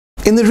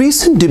In the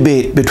recent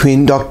debate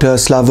between Dr.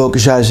 Slavoj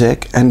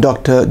Žižek and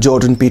Dr.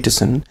 Jordan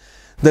Peterson,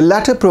 the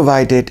latter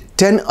provided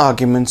 10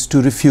 arguments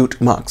to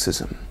refute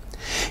Marxism.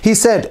 He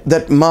said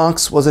that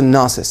Marx was a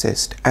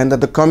narcissist and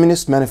that the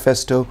Communist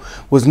Manifesto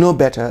was no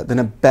better than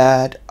a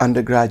bad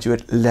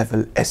undergraduate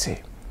level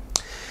essay.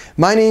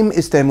 My name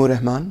is Taimur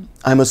Rahman.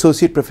 I'm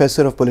Associate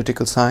Professor of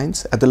Political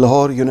Science at the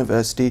Lahore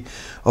University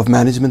of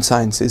Management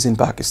Sciences in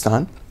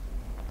Pakistan.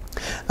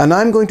 And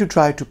I'm going to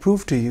try to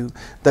prove to you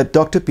that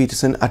Dr.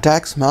 Peterson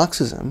attacks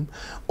Marxism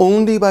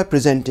only by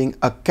presenting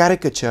a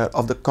caricature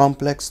of the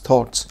complex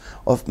thoughts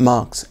of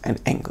Marx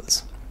and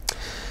Engels.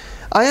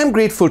 I am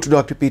grateful to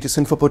Dr.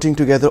 Peterson for putting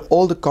together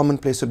all the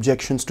commonplace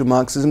objections to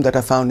Marxism that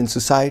are found in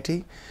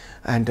society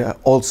and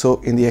also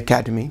in the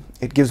academy.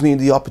 It gives me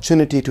the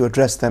opportunity to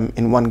address them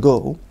in one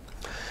go.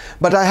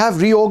 But I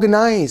have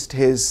reorganized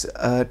his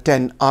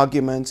 10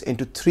 arguments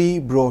into 3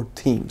 broad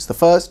themes. The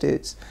first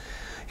is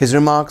his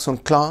remarks on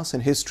class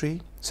and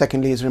history.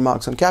 Secondly, his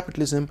remarks on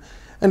capitalism.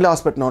 And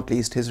last but not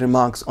least, his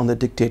remarks on the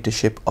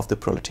dictatorship of the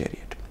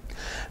proletariat.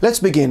 Let's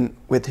begin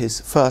with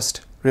his first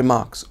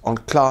remarks on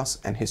class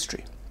and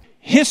history.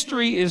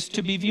 History is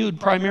to be viewed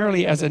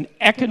primarily as an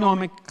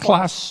economic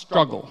class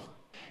struggle.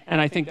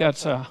 And I think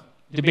that's a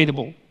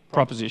debatable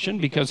proposition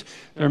because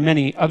there are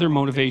many other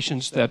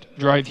motivations that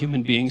drive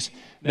human beings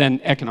than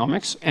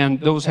economics, and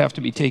those have to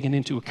be taken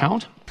into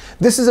account.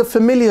 This is a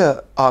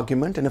familiar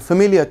argument and a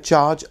familiar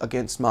charge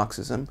against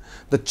Marxism,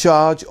 the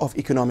charge of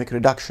economic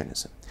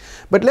reductionism.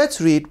 But let's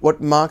read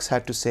what Marx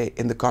had to say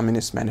in the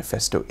Communist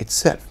Manifesto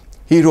itself.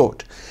 He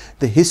wrote,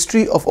 "The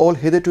history of all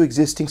hitherto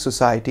existing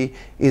society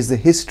is the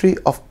history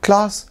of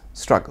class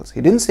struggles."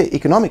 He didn't say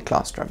economic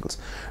class struggles,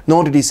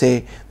 nor did he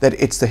say that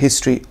it's the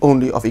history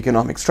only of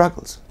economic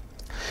struggles.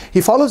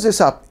 He follows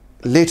this up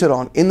later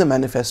on in the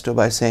manifesto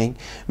by saying,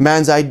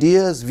 "Man's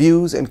ideas,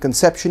 views and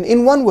conception,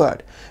 in one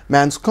word,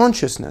 man's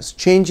consciousness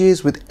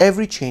changes with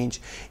every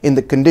change in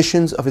the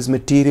conditions of his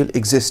material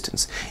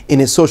existence, in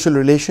his social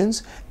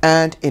relations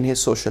and in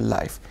his social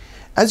life."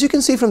 As you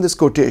can see from this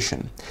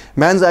quotation,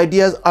 man's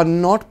ideas are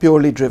not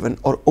purely driven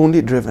or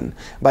only driven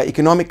by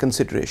economic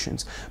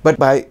considerations, but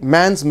by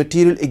man's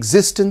material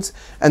existence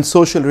and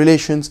social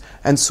relations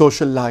and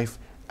social life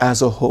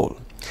as a whole.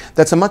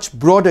 That's a much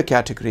broader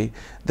category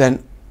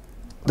than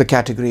the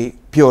category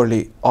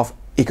purely of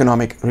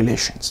economic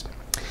relations.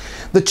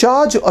 The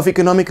charge of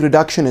economic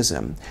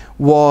reductionism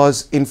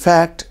was in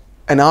fact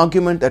an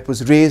argument that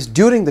was raised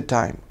during the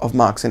time of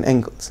Marx and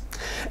Engels.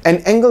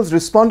 And Engels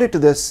responded to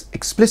this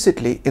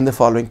explicitly in the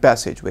following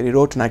passage, where he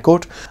wrote, and I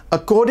quote,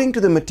 "According to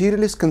the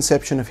materialist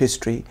conception of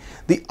history,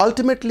 the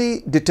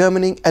ultimately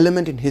determining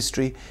element in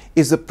history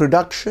is the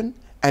production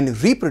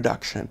and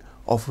reproduction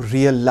of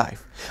real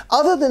life.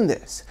 Other than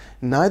this,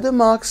 neither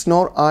Marx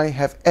nor I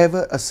have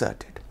ever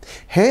asserted.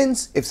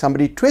 Hence, if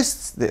somebody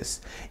twists this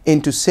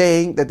into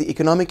saying that the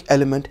economic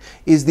element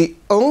is the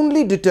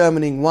only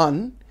determining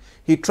one,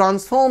 he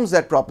transforms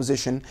that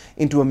proposition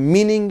into a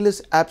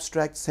meaningless,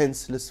 abstract,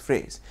 senseless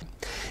phrase."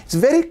 It's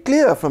very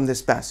clear from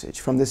this passage,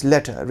 from this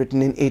letter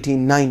written in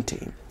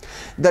 1890,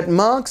 that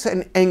Marx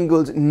and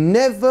Engels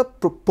never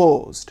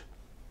proposed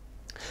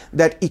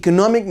that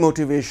economic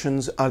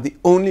motivations are the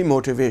only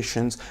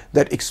motivations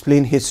that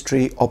explain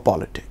history or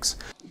politics.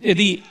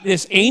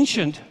 This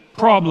ancient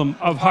problem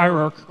of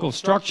hierarchical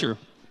structure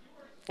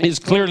is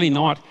clearly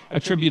not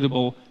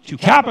attributable to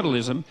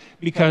capitalism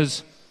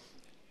because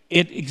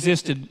it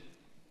existed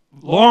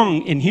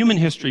long in human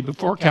history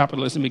before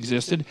capitalism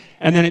existed,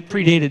 and then it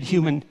predated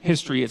human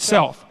history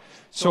itself.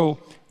 So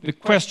the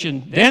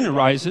question then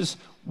arises,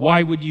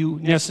 why would you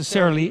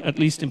necessarily, at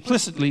least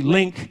implicitly,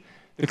 link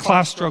the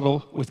class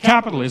struggle with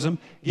capitalism,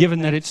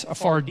 given that it's a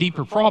far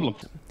deeper problem?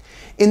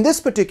 In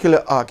this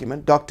particular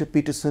argument, Dr.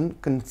 Peterson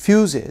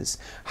confuses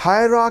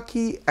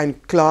hierarchy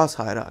and class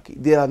hierarchy.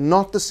 They are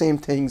not the same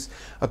things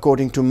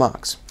according to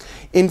Marx.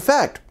 In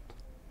fact,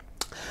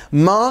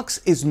 Marx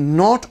is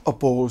not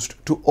opposed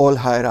to all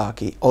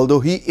hierarchy, although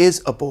he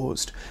is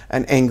opposed,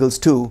 and Engels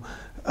too,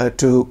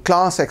 to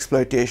class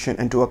exploitation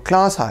and to a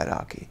class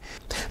hierarchy.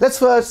 Let's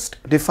first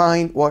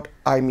define what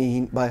I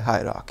mean by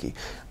hierarchy.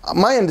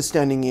 My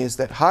understanding is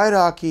that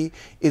hierarchy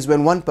is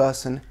when one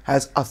person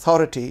has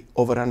authority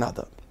over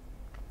another.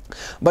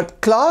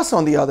 But class,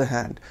 on the other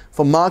hand,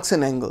 for Marx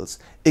and Engels,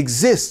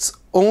 exists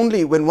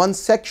only when one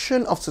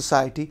section of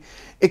society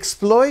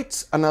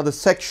exploits another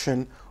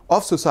section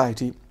of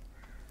society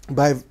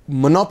by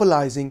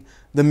monopolizing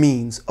the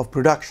means of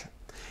production.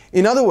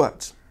 In other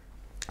words,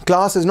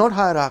 class is not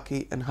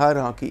hierarchy and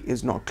hierarchy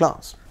is not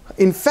class.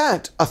 In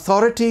fact,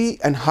 authority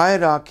and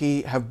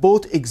hierarchy have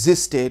both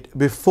existed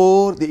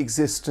before the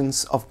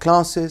existence of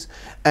classes,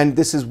 and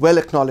this is well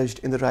acknowledged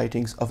in the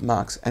writings of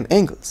Marx and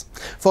Engels.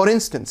 For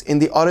instance, in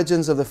The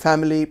Origins of the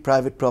Family,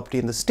 Private Property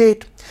and the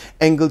State,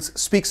 Engels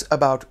speaks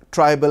about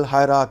tribal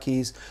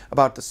hierarchies,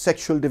 about the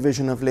sexual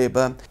division of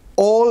labor.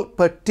 all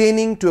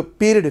pertaining to a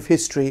period of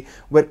history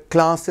where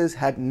classes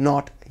had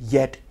not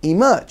yet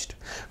emerged.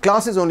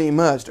 Classes only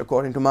emerged,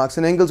 according to Marx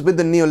and Engels, with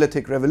the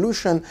Neolithic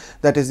Revolution,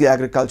 that is the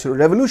agricultural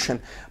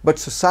revolution. But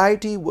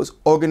society was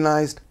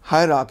organized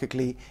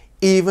hierarchically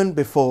even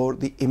before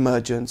the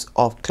emergence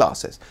of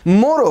classes.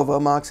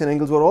 Moreover, Marx and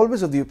Engels were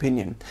always of the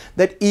opinion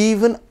that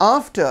even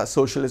after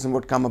socialism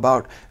would come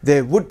about,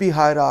 there would be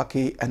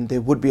hierarchy and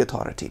there would be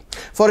authority.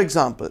 For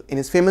example, in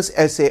his famous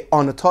essay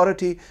on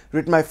authority,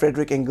 written by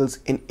Friedrich Engels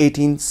in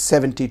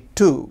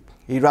 1872,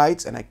 he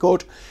writes, and I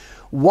quote,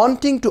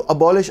 "Wanting to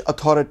abolish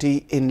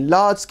authority in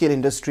large-scale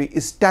industry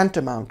is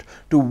tantamount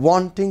to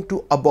wanting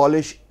to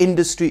abolish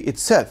industry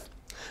itself."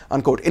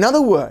 Unquote. In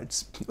other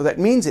words, what that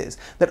means is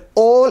that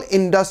all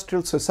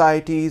industrial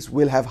societies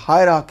will have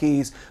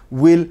hierarchies,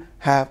 will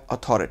have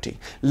authority.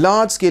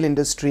 Large-scale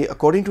industry,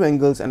 according to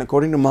Engels and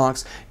according to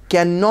Marx,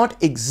 cannot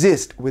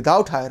exist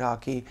without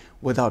hierarchy,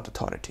 without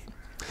authority.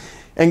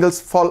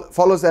 Engels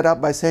follows that up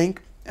by saying,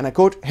 and I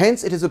quote,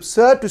 "Hence it is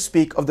absurd to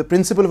speak of the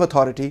principle of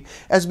authority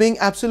as being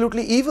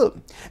absolutely evil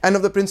and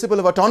of the principle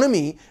of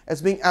autonomy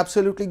as being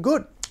absolutely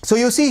good." So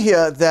you see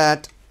here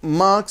that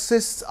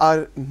Marxists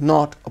are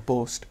not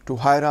opposed to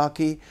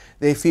hierarchy.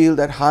 They feel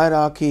that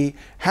hierarchy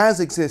has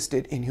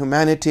existed in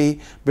humanity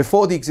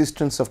before the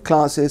existence of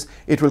classes.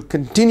 It will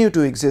continue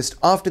to exist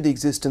after the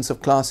existence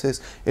of classes.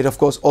 It, of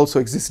course, also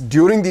exists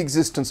during the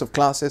existence of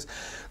classes.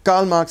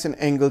 Karl Marx and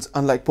Engels,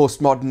 unlike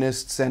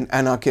postmodernists and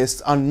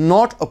anarchists, are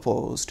not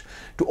opposed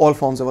to all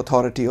forms of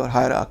authority or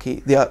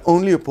hierarchy. They are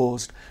only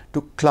opposed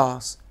to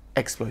class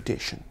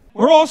exploitation.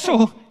 We're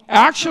also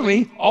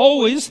actually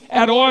always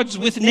at odds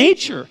with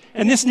nature,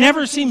 and this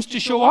never seems to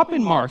show up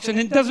in Marx, and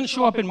it doesn't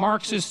show up in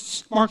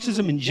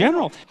Marxism in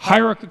general.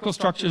 Hierarchical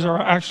structures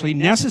are actually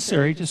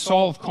necessary to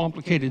solve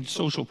complicated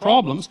social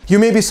problems. You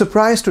may be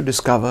surprised to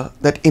discover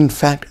that in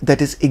fact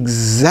that is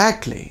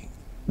exactly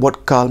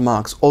what Karl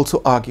Marx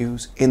also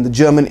argues in the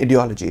German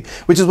Ideology,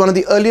 which is one of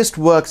the earliest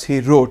works he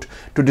wrote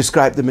to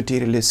describe the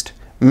materialist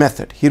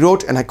method. He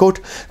wrote, and I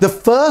quote, "The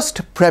first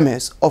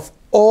premise of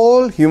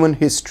all human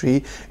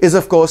history is,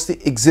 of course, the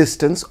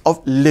existence of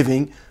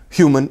living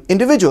human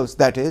individuals,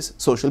 that is,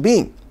 social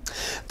being.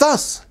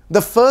 Thus,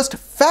 the first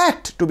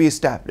fact to be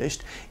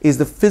established is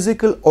the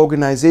physical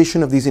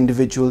organization of these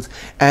individuals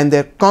and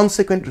their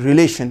consequent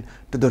relation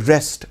to the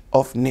rest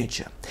of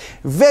nature."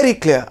 Very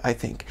clear, I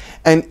think.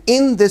 And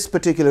in this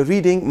particular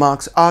reading,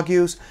 Marx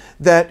argues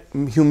that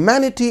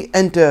humanity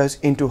enters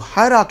into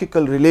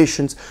hierarchical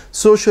relations,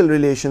 social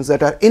relations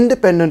that are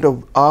independent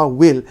of our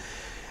will,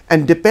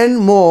 and depend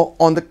more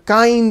on the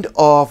kind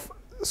of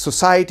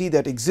society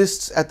that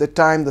exists at the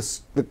time,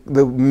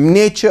 the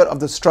nature of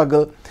the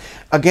struggle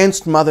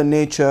against Mother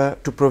Nature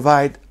to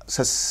provide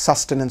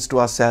sustenance to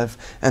ourselves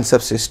and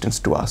subsistence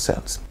to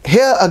ourselves.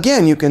 Here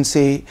again you can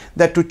say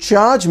that to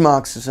charge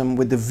Marxism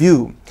with the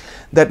view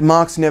that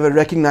Marx never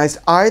recognized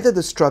either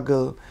the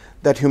struggle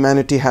that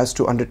humanity has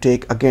to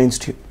undertake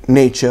against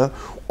nature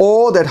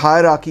or that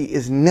hierarchy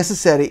is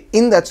necessary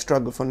in that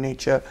struggle for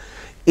nature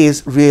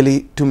is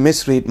really to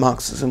misread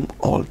Marxism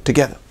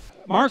altogether.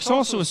 Marx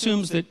also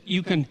assumes that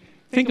you can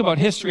think about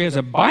history as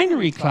a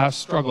binary class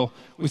struggle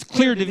with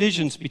clear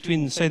divisions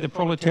between, say, the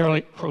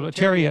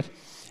proletariat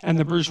and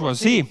the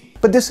bourgeoisie.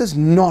 But this is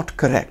not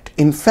correct.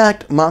 In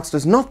fact, Marx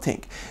does not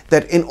think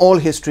that in all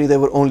history there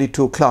were only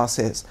two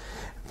classes.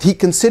 He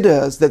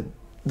considers that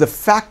the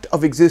fact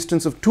of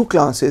existence of two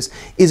classes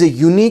is a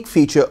unique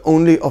feature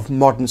only of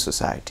modern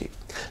society.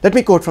 Let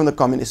me quote from the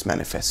Communist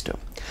Manifesto.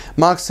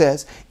 Marx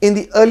says, "In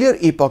the earlier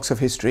epochs of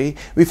history,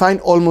 we find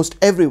almost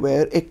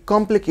everywhere a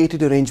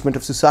complicated arrangement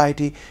of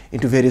society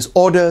into various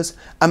orders,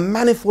 a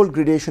manifold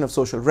gradation of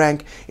social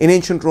rank. In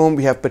ancient Rome,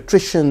 we have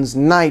patricians,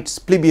 knights,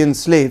 plebeians,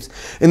 slaves.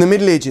 In the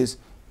Middle Ages,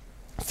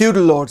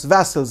 feudal lords,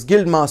 vassals,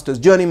 guild masters,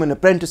 journeymen,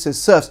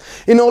 apprentices, serfs.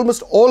 In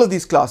almost all of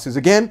these classes,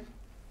 again,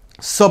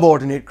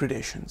 subordinate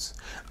gradations.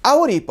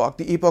 Our epoch,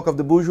 the epoch of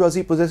the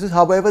bourgeoisie, possesses,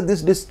 however,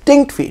 this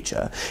distinct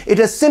feature. It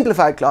has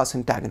simplified class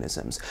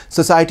antagonisms.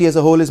 Society as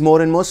a whole is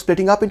more and more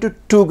splitting up into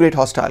two great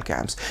hostile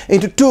camps,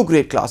 into two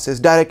great classes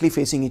directly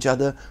facing each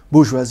other,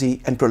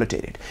 bourgeoisie and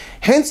proletariat."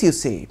 Hence you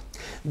see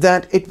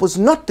that it was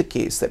not the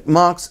case that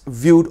Marx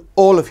viewed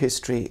all of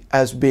history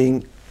as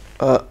being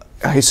a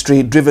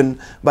history driven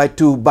by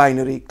two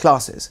binary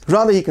classes.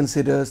 Rather, he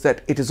considers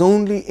that it is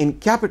only in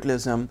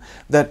capitalism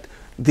that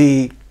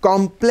the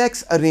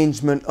complex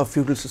arrangement of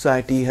feudal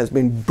society has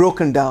been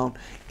broken down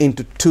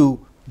into two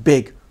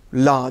big,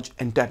 large,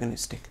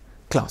 antagonistic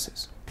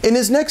classes. In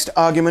his next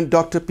argument,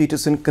 Dr.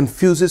 Peterson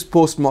confuses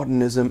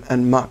postmodernism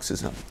and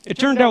Marxism. It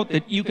turned out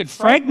that you could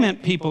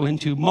fragment people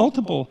into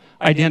multiple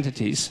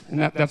identities, and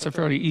that's a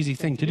fairly easy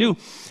thing to do,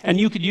 and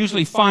you could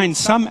usually find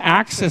some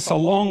axis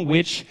along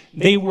which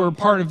they were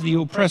part of the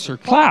oppressor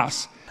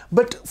class.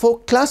 But for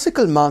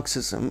classical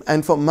Marxism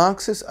and for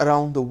Marxists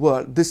around the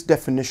world, this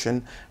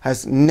definition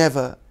has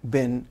never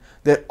been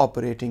their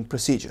operating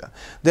procedure.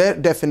 Their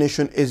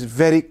definition is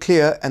very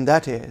clear, and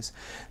that is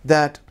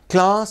that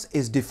class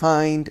is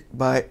defined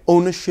by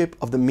ownership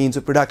of the means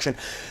of production.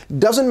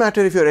 Doesn't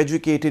matter if you're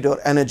educated or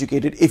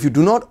uneducated. If you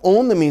do not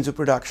own the means of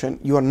production,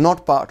 you are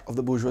not part of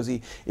the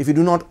bourgeoisie. If you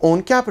do not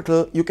own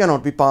capital, you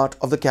cannot be part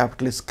of the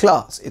capitalist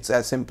class. It's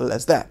as simple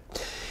as that.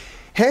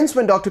 Hence,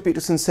 when Dr.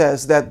 Peterson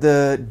says that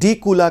the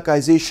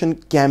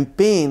dekulakization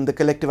campaign, the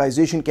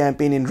collectivization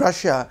campaign in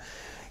Russia,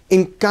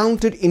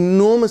 encountered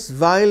enormous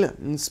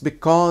violence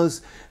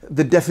because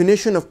the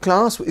definition of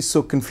class is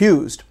so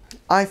confused,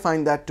 I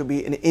find that to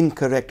be an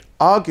incorrect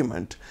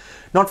argument.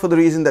 Not for the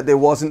reason that there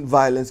wasn't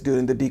violence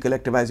during the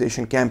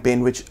decollectivization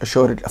campaign, which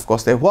assuredly, of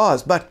course, there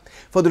was, but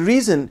for the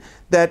reason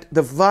that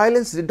the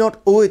violence did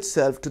not owe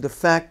itself to the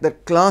fact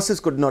that classes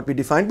could not be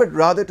defined, but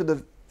rather to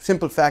the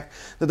simple fact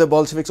that the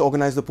Bolsheviks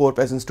organized the poor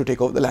peasants to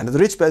take over the land of the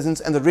rich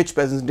peasants, and the rich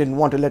peasants didn't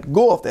want to let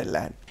go of their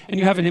land. And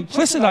you have an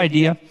implicit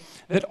idea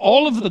that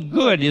all of the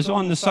good is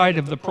on the side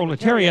of the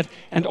proletariat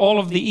and all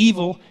of the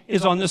evil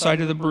is on the side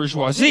of the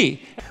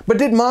bourgeoisie. But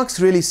did Marx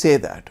really say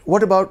that?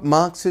 What about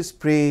Marx's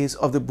praise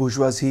of the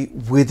bourgeoisie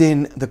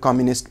within the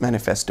Communist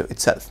Manifesto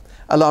itself?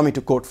 Allow me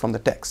to quote from the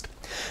text.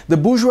 The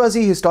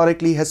bourgeoisie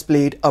historically has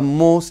played a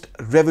most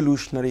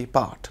revolutionary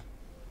part.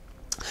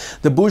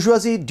 The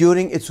bourgeoisie,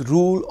 during its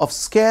rule of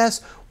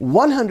scarce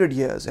 100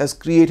 years, has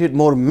created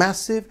more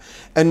massive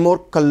and more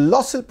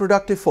colossal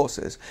productive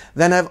forces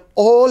than have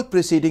all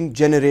preceding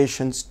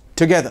generations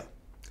together.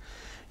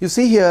 You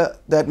see here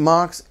that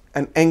Marx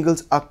and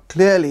Engels are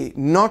clearly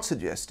not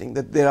suggesting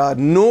that there are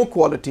no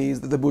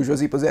qualities that the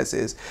bourgeoisie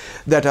possesses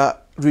that are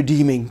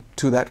redeeming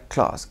to that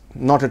class.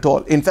 Not at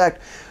all. In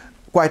fact,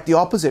 quite the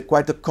opposite,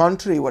 quite the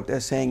contrary. What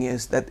they're saying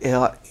is that they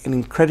are an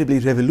incredibly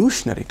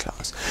revolutionary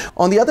class.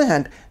 On the other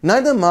hand,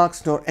 neither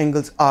Marx nor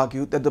Engels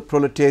argue that the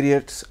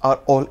proletariats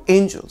are all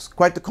angels.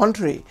 Quite the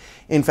contrary.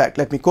 In fact,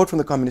 let me quote from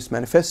the Communist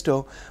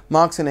Manifesto.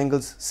 Marx and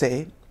Engels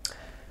say,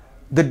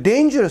 "The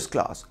dangerous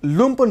class,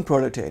 lumpen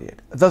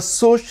proletariat, the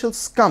social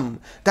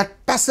scum, that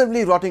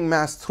passively rotting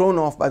mass thrown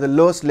off by the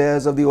lowest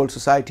layers of the old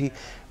society,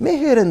 may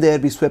here and there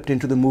be swept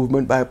into the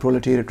movement by a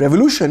proletariat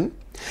revolution.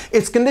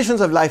 Its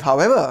conditions of life,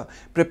 however,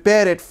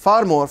 prepare it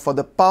far more for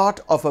the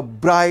part of a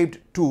bribed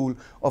tool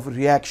of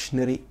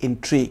reactionary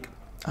intrigue."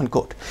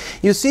 Unquote.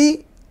 You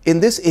see, in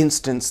this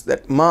instance,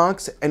 that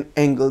Marx and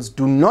Engels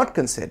do not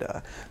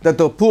consider that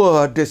the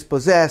poor,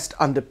 dispossessed,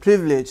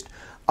 underprivileged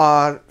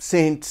are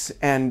saints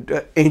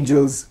and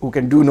angels who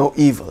can do no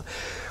evil.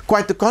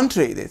 Quite the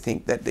contrary, they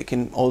think that they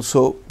can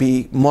also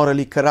be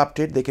morally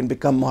corrupted, they can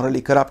become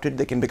morally corrupted,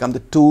 they can become the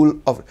tool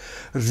of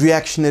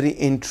reactionary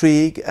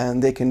intrigue,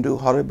 and they can do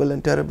horrible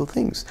and terrible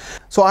things.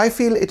 So I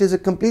feel it is a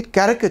complete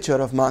caricature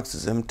of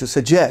Marxism to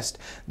suggest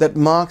that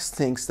Marx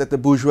thinks that the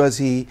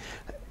bourgeoisie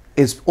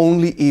is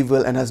only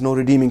evil and has no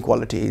redeeming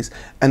qualities,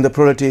 and the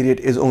proletariat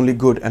is only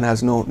good and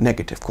has no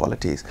negative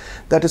qualities.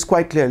 That is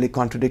quite clearly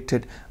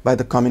contradicted by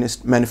the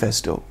Communist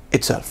Manifesto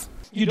itself.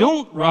 You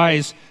don't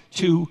rise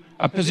to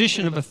a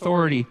position of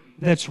authority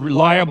that's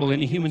reliable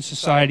in a human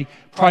society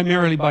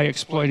primarily by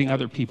exploiting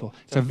other people.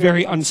 It's a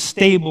very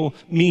unstable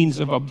means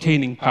of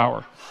obtaining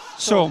power.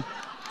 So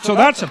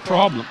that's a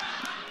problem.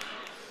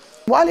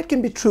 While it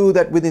can be true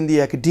that within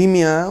the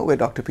academia, where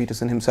Dr.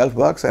 Peterson himself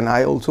works, and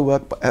I also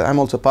work, I'm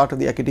also part of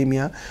the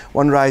academia,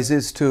 one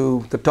rises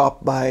to the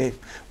top by,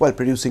 well,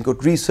 producing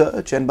good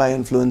research and by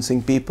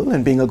influencing people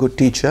and being a good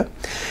teacher.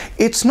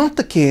 It's not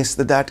the case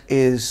that that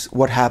is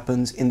what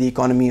happens in the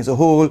economy as a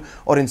whole,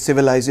 or in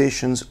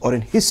civilizations, or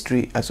in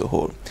history as a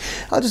whole.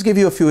 I'll just give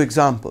you a few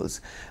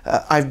examples.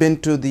 I've been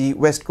to the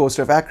west coast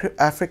of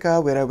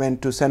Africa, where I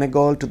went to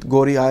Senegal, to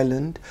Gori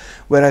Island,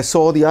 where I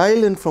saw the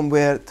island from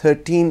where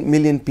 13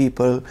 million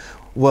people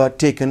were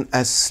taken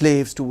as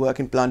slaves to work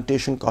in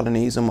plantation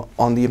colonies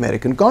on the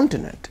American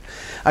continent.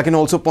 I can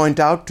also point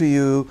out to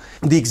you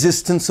the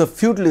existence of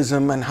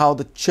feudalism and how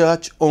the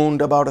church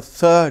owned about a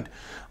third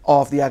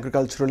of the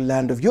agricultural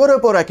land of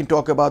Europe, or I can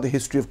talk about the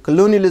history of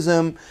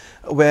colonialism,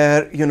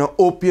 where,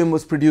 opium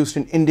was produced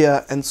in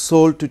India and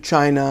sold to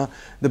China.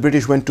 The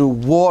British went to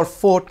war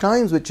 4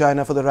 times with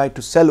China for the right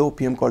to sell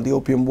opium, called the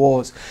Opium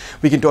Wars.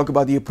 We can talk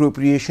about the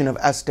appropriation of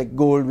Aztec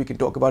gold. We can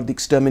talk about the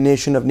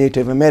extermination of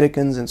Native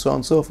Americans, and so on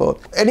and so forth.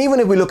 And even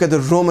if we look at the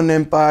Roman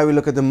Empire, we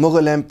look at the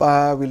Mughal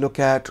Empire, we look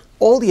at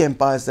all the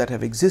empires that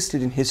have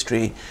existed in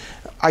history,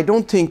 I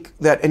don't think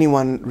that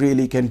anyone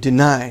really can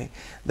deny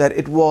that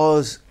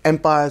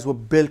empires were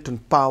built on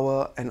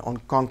power and on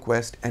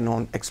conquest and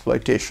on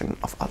exploitation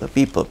of other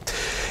people.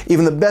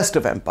 Even the best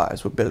of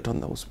empires were built on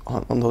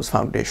those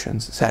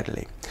foundations,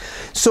 sadly.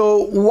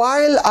 So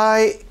while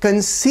I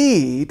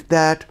concede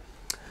that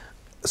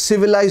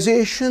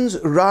civilizations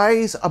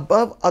rise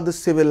above other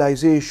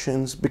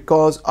civilizations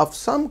because of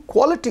some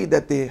quality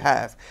that they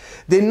have,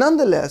 they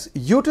nonetheless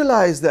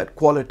utilize that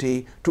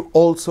quality to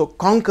also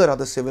conquer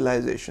other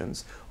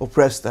civilizations,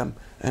 oppress them,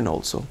 and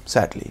also,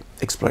 sadly,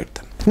 exploit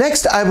them.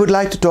 Next, I would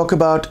like to talk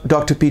about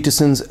Dr.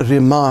 Peterson's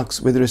remarks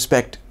with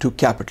respect to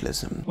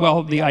capitalism.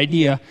 Well, the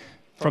idea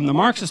from the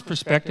Marxist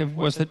perspective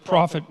was that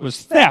profit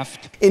was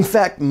theft. In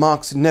fact,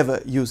 Marx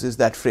never uses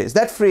that phrase.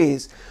 That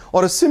phrase,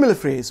 or a similar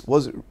phrase,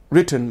 was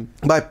written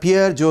by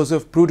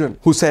Pierre-Joseph Proudhon,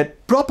 who said,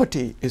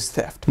 property is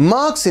theft.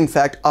 Marx, in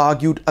fact,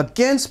 argued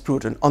against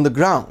Proudhon on the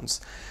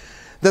grounds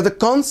that the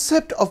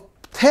concept of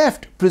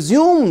theft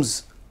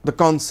presumes the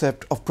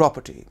concept of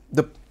property.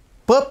 The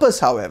purpose,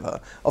 however,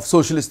 of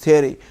socialist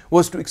theory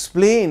was to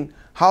explain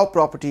how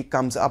property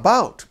comes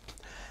about.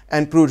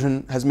 And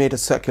Proudhon has made a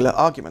circular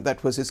argument.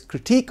 That was his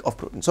critique of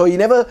Proudhon. So he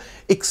never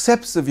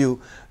accepts the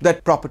view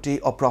that property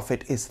or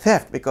profit is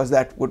theft, because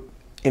that would,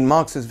 in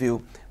Marx's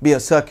view, be a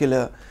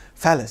circular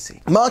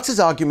fallacy. Marx's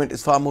argument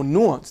is far more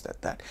nuanced than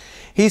that.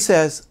 He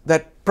says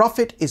that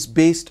profit is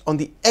based on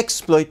the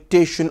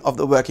exploitation of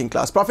the working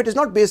class. Profit is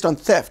not based on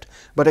theft,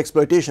 but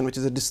exploitation, which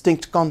is a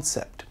distinct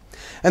concept.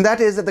 And that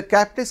is that the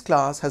capitalist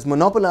class has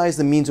monopolized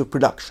the means of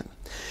production.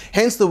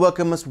 Hence, the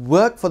worker must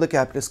work for the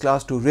capitalist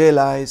class to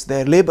realize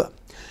their labor.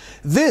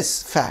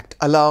 This fact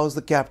allows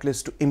the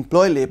capitalists to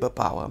employ labor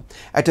power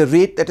at a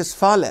rate that is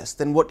far less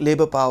than what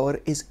labor power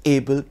is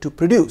able to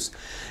produce.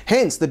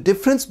 Hence, the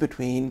difference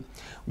between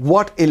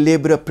what a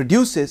laborer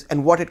produces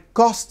and what it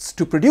costs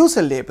to produce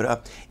a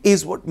laborer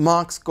is what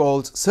Marx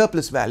calls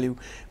surplus value,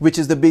 which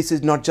is the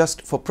basis not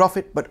just for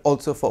profit but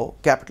also for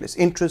capitalist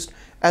interest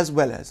as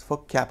well as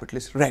for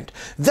capitalist rent.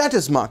 That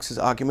is Marx's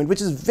argument,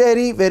 which is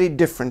very, very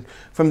different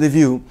from the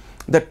view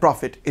that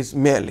profit is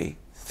merely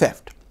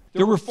theft.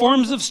 There were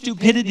forms of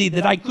stupidity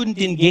that I couldn't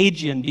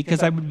engage in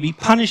because I would be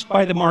punished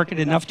by the market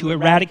enough to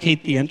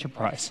eradicate the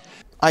enterprise.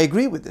 I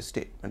agree with this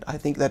statement. I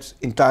think that's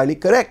entirely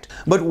correct.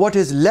 But what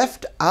is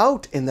left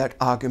out in that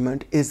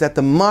argument is that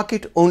the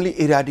market only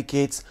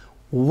eradicates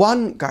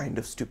one kind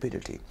of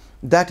stupidity,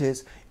 that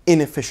is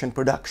inefficient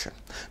production.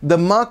 The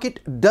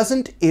market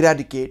doesn't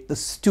eradicate the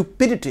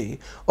stupidity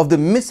of the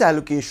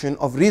misallocation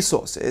of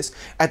resources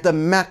at the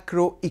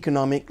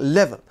macroeconomic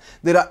level.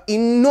 There are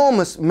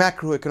enormous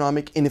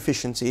macroeconomic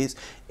inefficiencies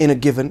in a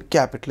given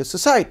capitalist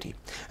society.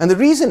 And the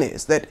reason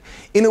is that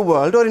in a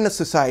world or in a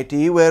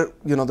society where,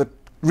 the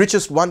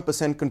richest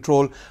 1%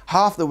 control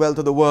half the wealth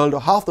of the world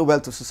or half the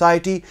wealth of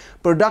society,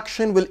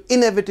 production will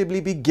inevitably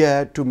be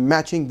geared to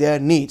matching their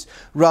needs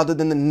rather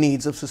than the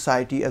needs of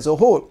society as a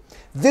whole.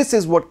 This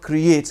is what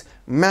creates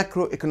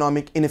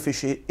macroeconomic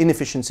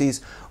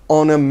inefficiencies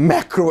on a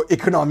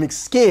macroeconomic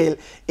scale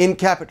in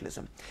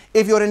capitalism.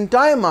 If your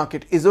entire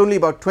market is only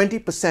about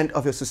 20%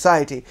 of your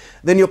society,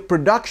 then your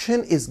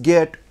production is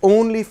geared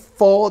only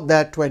for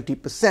that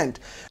 20%.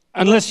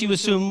 Unless you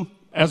assume,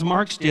 as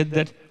Marx did,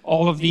 that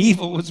all of the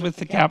evil was with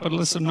the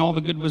capitalists and all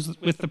the good was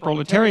with the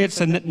proletariats,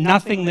 and that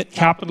nothing that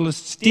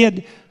capitalists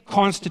did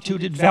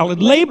constituted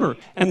valid labor.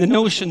 And the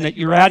notion that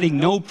you're adding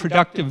no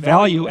productive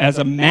value as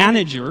a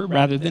manager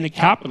rather than a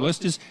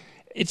capitalist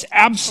it's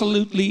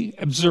absolutely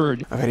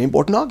absurd. A very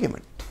important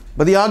argument.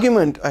 But the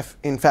argument,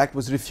 in fact,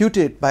 was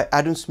refuted by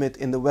Adam Smith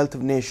in The Wealth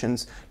of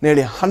Nations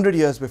nearly 100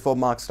 years before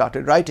Marx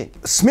started writing.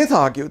 Smith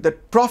argued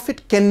that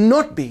profit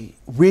cannot be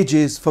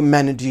wages for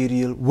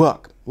managerial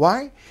work.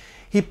 Why?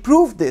 He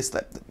proved this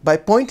by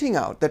pointing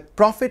out that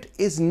profit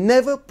is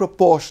never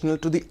proportional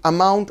to the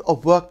amount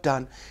of work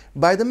done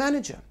by the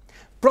manager.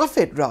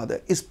 Profit,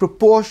 rather, is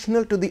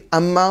proportional to the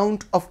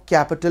amount of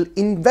capital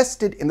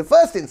invested in the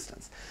first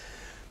instance.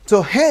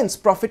 So hence,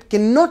 profit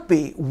cannot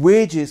be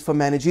wages for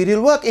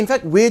managerial work. In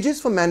fact,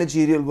 wages for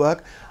managerial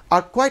work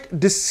are quite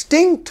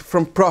distinct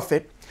from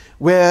profit,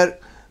 where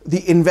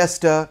the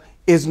investor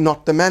is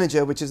not the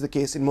manager, which is the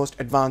case in most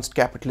advanced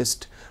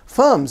capitalist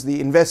firms.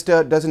 The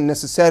investor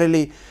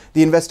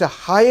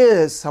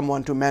hires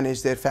someone to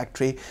manage their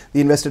factory.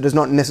 The investor does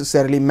not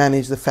necessarily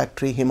manage the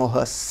factory him or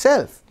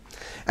herself.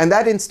 And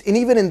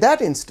even in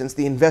that instance,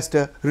 the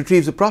investor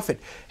retrieves a profit.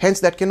 Hence,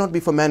 that cannot be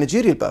for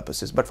managerial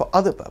purposes, but for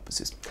other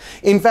purposes.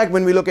 In fact,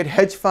 when we look at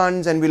hedge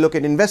funds and we look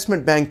at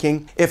investment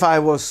banking, if I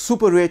was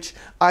super rich,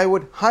 I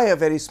would hire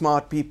very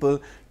smart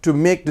people to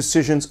make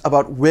decisions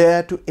about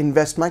where to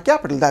invest my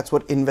capital. That's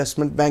what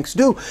investment banks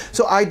do.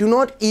 So I do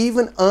not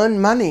even earn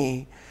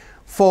money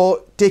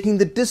for taking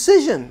the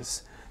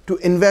decisions to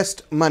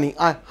invest money.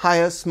 I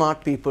hire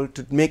smart people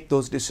to make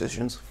those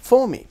decisions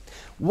for me.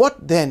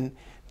 What then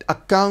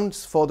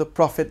accounts for the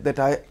profit that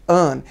I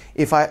earn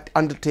if I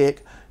undertake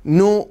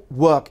no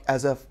work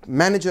as a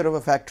manager of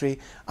a factory?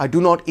 I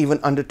do not even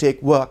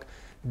undertake work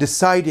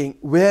deciding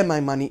where my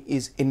money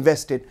is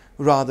invested.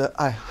 Rather,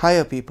 I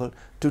hire people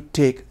to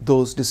take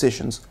those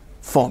decisions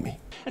for me.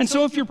 And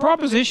so if your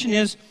proposition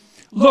is,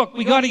 look,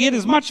 we got to get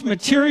as much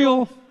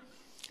material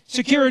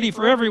security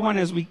for everyone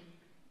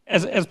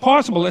as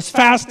possible, as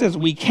fast as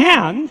we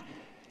can,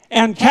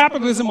 And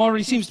capitalism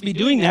already seems to be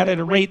doing that at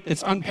a rate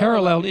that's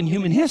unparalleled in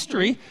human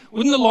history.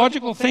 Wouldn't the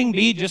logical thing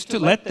be just to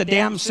let the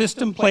damn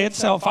system play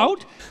itself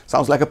out?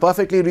 Sounds like a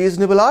perfectly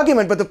reasonable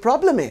argument, but the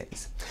problem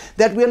is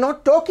that we are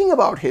not talking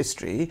about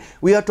history,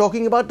 we are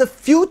talking about the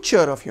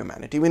future of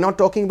humanity. We're not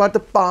talking about the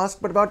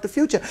past, but about the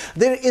future.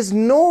 There is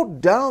no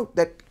doubt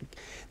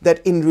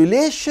that in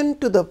relation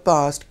to the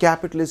past,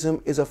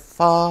 capitalism is a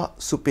far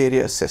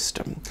superior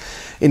system.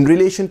 In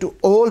relation to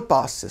all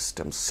past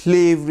systems,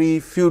 slavery,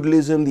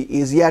 feudalism,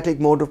 the Asiatic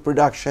mode of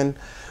production,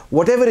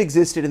 whatever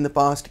existed in the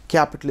past,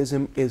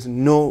 capitalism is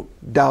no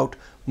doubt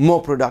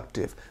more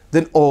productive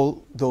than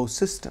all those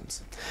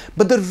systems.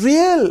 But the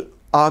real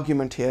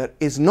argument here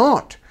is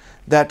not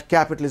that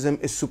capitalism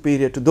is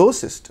superior to those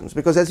systems,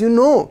 because as you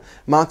know,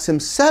 Marx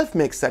himself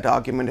makes that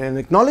argument and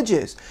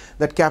acknowledges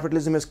that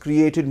capitalism has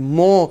created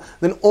more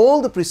than all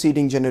the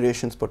preceding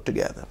generations put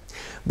together.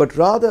 But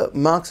rather,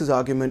 Marx's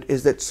argument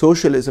is that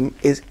socialism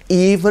is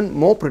even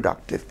more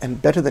productive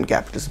and better than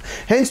capitalism.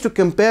 Hence, to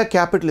compare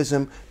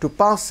capitalism to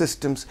past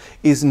systems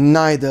is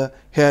neither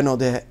here nor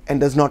there and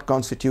does not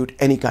constitute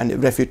any kind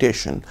of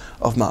refutation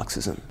of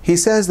Marxism. He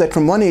says that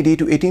from 180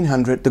 to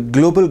 1800, the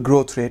global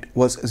growth rate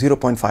was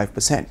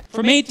 0.5%.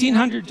 From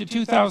 1800 to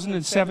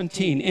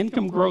 2017,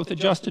 income growth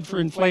adjusted for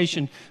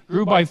inflation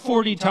grew by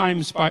 40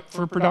 times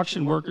for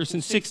production workers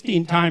and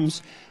 16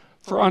 times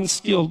for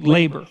unskilled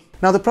labor.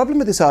 Now, the problem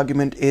with this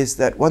argument is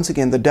that, once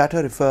again, the data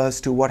refers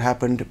to what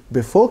happened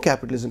before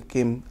capitalism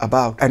came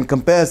about and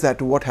compares that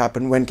to what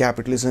happened when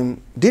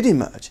capitalism did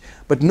emerge.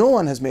 But no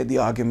one has made the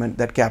argument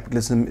that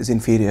capitalism is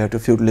inferior to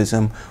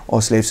feudalism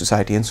or slave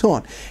society and so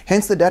on.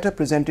 Hence, the data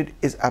presented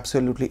is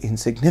absolutely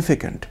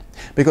insignificant,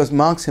 because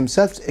Marx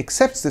himself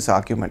accepts this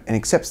argument and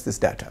accepts this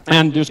data.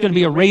 And there's going to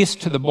be a race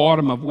to the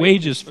bottom of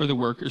wages for the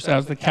workers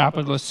as the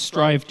capitalists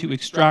strive to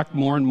extract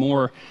more and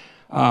more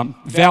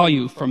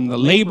value from the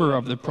labor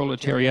of the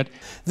proletariat.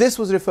 This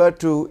was referred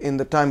to in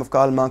the time of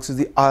Karl Marx as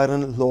the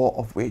iron law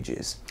of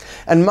wages.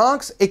 And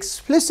Marx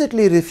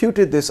explicitly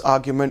refuted this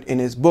argument in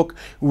his book,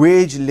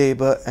 Wage,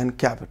 Labor and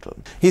Capital.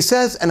 He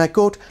says, and I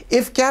quote,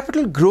 "If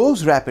capital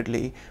grows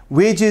rapidly,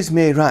 wages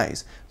may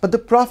rise, but the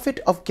profit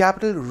of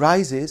capital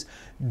rises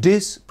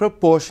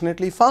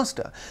disproportionately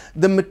faster.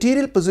 The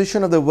material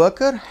position of the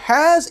worker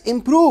has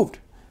improved,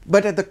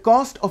 but at the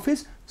cost of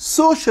his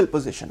social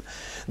position.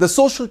 The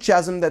social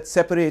chasm that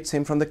separates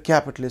him from the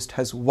capitalist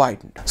has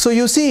widened." So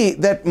you see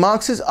that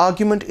Marx's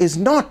argument is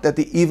not that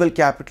the evil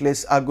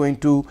capitalists are going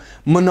to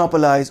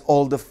monopolize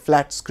all the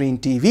flat screen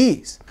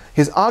TVs.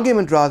 His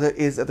argument rather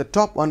is that the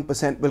top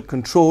 1% will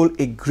control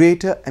a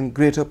greater and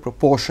greater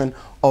proportion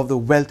of the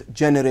wealth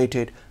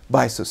generated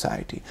by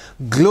society.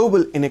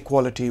 Global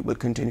inequality will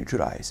continue to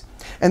rise.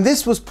 And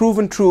this was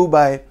proven true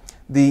by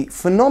the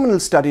phenomenal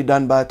study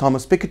done by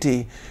Thomas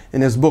Piketty in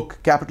his book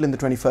Capital in the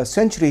 21st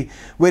Century,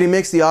 where he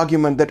makes the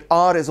argument that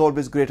R is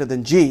always greater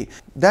than G.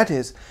 That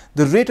is,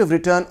 the rate of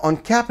return on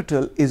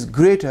capital is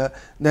greater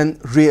than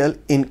real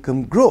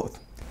income growth.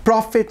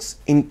 Profits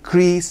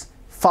increase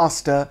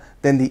faster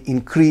than the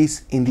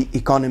increase in the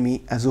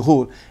economy as a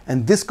whole,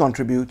 and this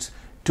contributes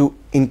to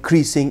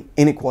increasing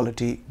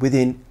inequality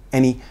within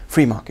any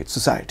free market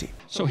society.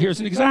 So here's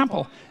an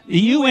example. One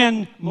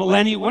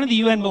of the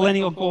UN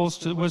millennial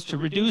goals was to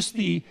reduce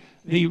the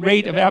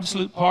rate of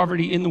absolute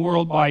poverty in the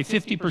world by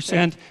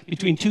 50%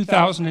 between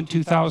 2000 and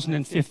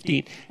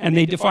 2015. And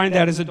they defined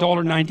that as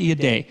 $1.90 a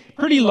day.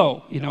 Pretty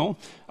low, you know,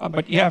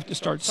 but you have to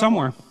start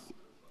somewhere.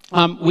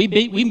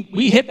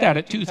 We hit that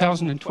at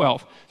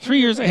 2012, 3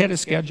 years ahead of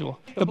schedule.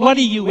 The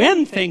bloody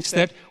UN thinks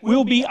that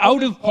we'll be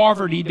out of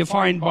poverty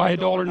defined by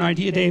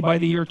 $1.90 a day by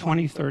the year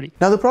 2030.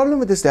 Now, the problem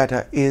with this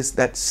data is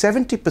that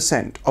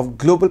 70% of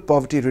global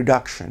poverty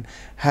reduction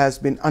has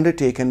been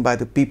undertaken by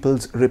the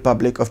People's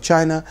Republic of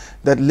China,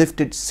 that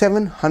lifted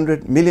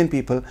 700 million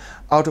people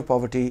out of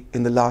poverty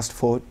in the last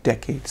 4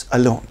 decades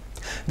alone.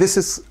 This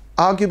is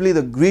arguably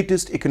the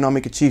greatest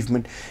economic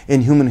achievement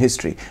in human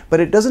history.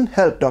 But it doesn't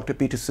help Dr.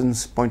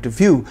 Peterson's point of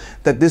view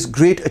that this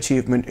great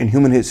achievement in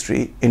human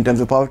history in terms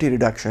of poverty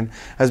reduction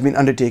has been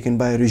undertaken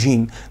by a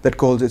regime that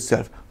calls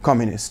itself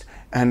communist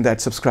and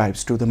that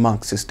subscribes to the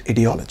Marxist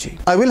ideology.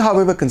 I will,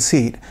 however,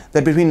 concede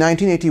that between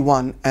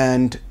 1981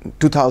 and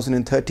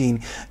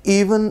 2013,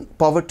 even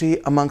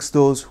poverty amongst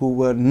those who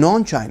were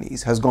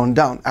non-Chinese has gone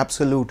down,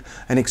 absolute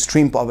and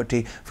extreme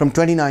poverty, from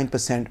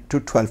 29% to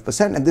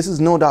 12%, and this is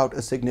no doubt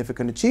a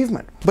significant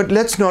achievement. But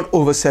let's not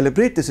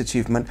over-celebrate this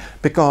achievement,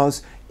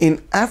 because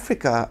in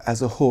Africa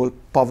as a whole,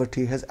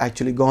 poverty has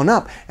actually gone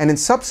up, and in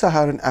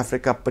sub-Saharan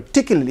Africa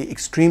particularly,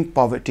 extreme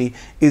poverty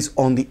is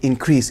on the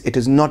increase. It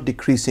is not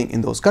decreasing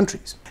in those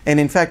countries. And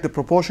in fact, the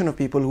proportion of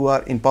people who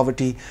are in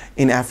poverty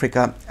in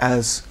Africa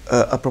as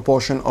a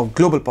proportion of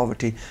global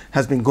poverty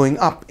has been going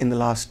up in the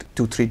last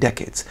 2-3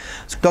 decades.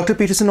 So Dr.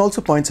 Peterson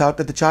also points out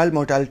that the child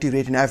mortality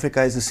rate in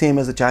Africa is the same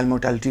as the child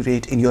mortality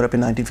rate in Europe in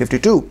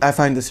 1952. I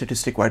find the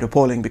statistic quite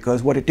appalling,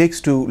 because what it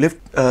takes to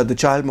lift the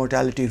child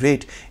mortality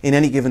rate in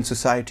any given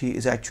society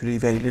is actually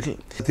very little.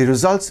 The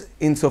results,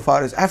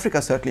 insofar as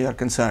Africa certainly are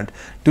concerned,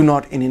 do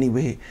not in any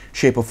way,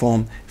 shape or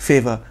form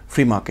favor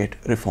free market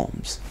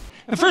reforms.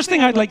 The first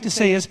thing I'd like to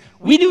say is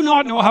we do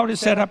not know how to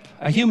set up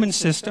a human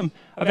system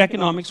of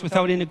economics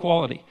without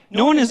inequality.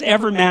 No one has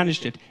ever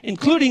managed it,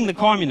 including the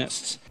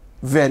communists.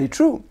 Very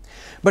true.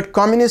 But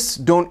communists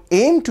don't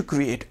aim to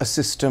create a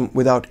system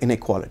without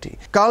inequality.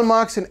 Karl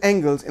Marx and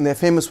Engels, in their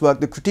famous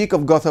work, The Critique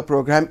of Gotha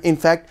Program, in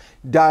fact,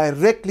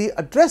 directly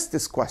address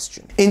this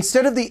question.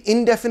 Instead of the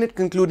indefinite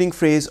concluding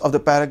phrase of the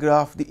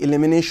paragraph, the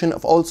elimination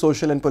of all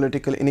social and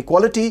political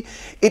inequality,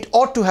 it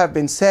ought to have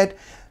been said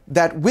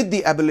that with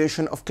the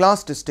abolition of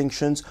class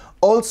distinctions,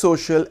 all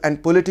social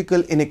and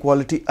political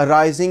inequality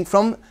arising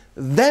from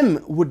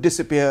them would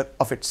disappear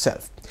of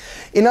itself.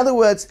 In other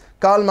words,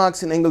 Karl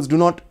Marx and Engels do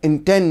not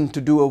intend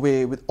to do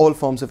away with all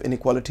forms of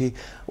inequality,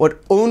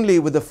 but only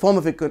with the form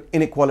of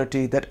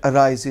inequality that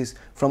arises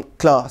from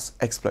class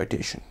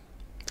exploitation.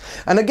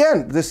 And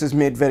again, this is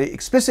made very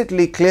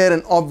explicitly clear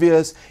and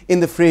obvious in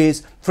the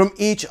phrase, from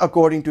each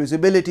according to his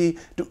ability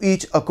to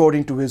each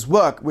according to his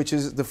work, which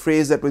is the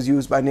phrase that was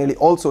used by nearly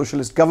all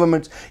socialist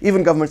governments,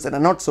 even governments that are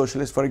not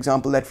socialist. For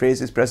example, that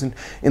phrase is present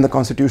in the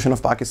Constitution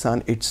of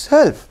Pakistan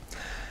itself.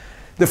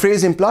 The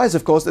phrase implies,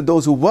 of course, that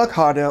those who work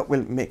harder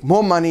will make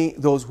more money,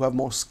 those who have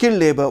more skilled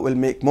labor will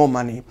make more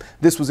money.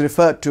 This was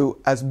referred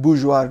to as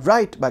bourgeois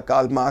right by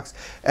Karl Marx,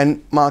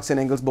 and Marx and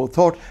Engels both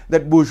thought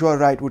that bourgeois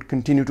right would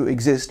continue to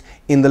exist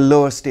in the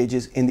lower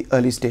stages, in the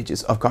early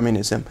stages of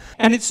communism.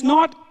 And it's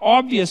not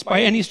obvious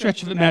by any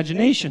stretch of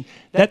imagination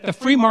that the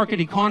free market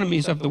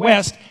economies of the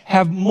West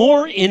have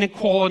more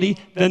inequality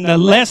than the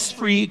less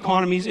free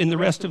economies in the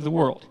rest of the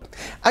world.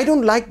 I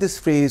don't like this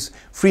phrase,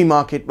 free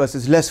market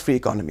versus less free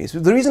economies.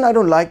 The reason I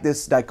don't like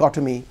this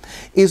dichotomy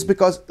is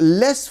because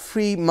less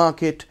free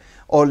market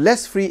or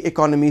less free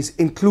economies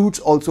includes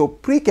also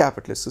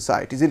pre-capitalist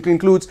societies. It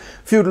includes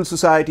feudal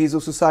societies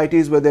or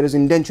societies where there is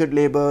indentured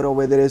labor or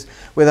where there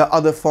are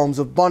other forms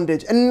of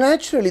bondage. And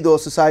naturally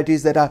those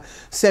societies that are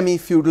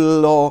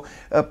semi-feudal or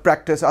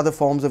practice other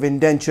forms of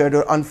indentured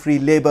or unfree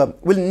labor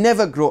will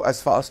never grow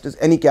as fast as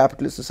any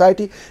capitalist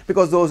society,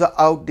 because those are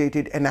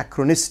outdated,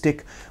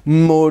 anachronistic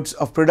modes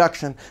of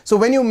production. So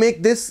when you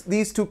make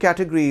these two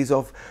categories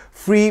of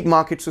free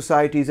market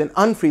societies and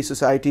unfree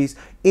societies,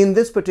 in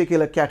this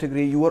particular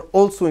category you are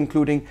also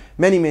including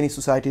many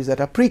societies that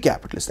are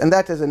pre-capitalist, and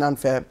that is an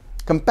unfair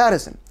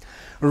comparison.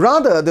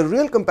 Rather, the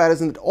real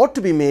comparison that ought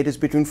to be made is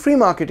between free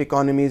market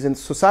economies and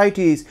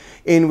societies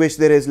in which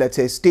there is, let's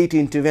say, state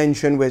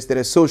intervention, where there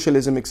is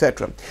socialism,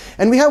 etc.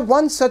 And we have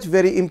one such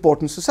very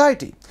important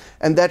society,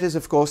 and that is,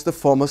 of course, the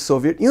former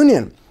Soviet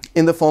Union.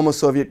 In the former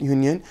Soviet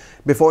Union,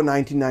 before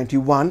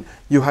 1991,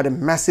 you had a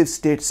massive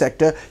state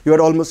sector, you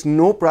had almost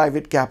no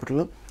private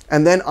capital,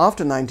 and then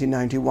after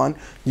 1991,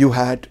 you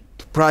had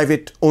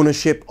private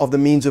ownership of the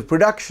means of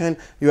production,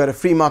 you had a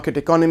free market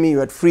economy, you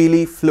had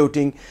freely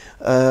floating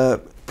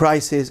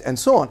prices and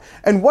so on.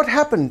 And what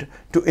happened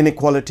to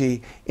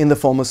inequality in the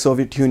former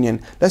Soviet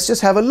Union? Let's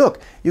just have a look.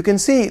 You can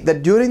see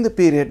that during the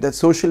period that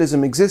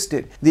socialism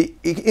existed, the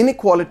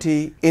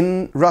inequality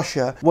in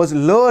Russia was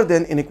lower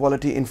than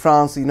inequality in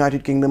France, the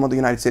United Kingdom, or the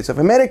United States of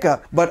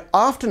America. But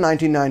after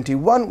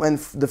 1991, when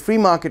the free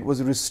market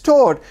was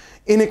restored,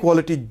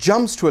 inequality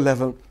jumps to a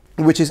level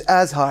which is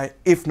as high,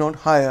 if not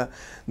higher,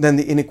 than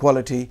the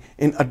inequality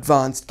in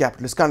advanced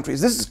capitalist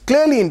countries. This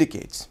clearly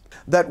indicates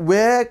that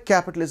where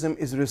capitalism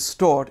is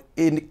restored,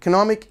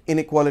 economic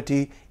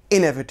inequality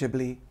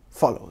inevitably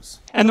follows.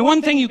 And the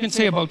one thing you can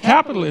say about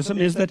capitalism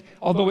is that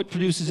although it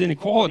produces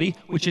inequality,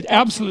 which it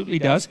absolutely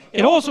does,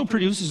 it also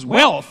produces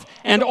wealth,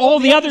 and all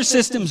the other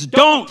systems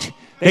don't.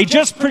 They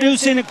just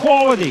produce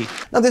inequality.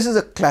 Now, this is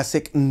a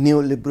classic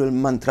neoliberal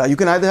mantra. You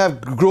can either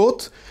have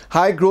growth,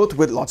 high growth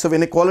with lots of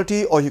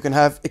inequality, or you can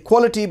have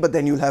equality, but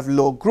then you'll have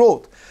low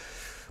growth.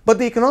 But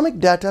the economic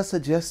data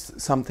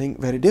suggests something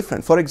very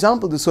different. For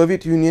example, the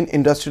Soviet Union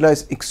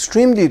industrialized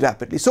extremely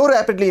rapidly, so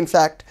rapidly in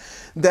fact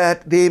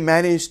that they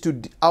managed to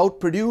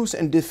outproduce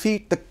and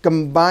defeat the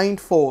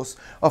combined force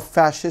of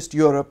fascist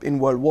Europe in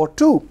World War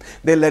II.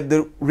 They led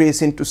the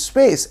race into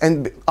space,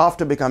 and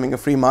after becoming a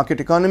free market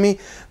economy,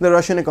 the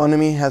Russian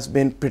economy has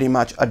been pretty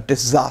much a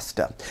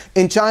disaster.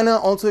 In China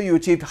also, you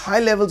achieved high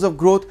levels of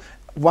growth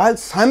while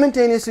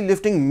simultaneously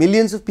lifting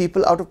millions of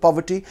people out of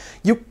poverty.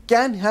 You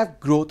can have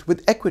growth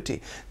with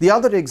equity. The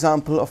other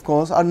example, of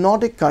course, are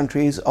Nordic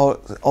countries or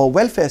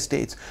welfare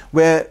states,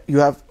 where you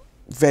have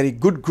very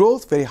good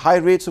growth, very high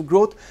rates of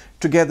growth,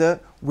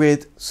 together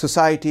with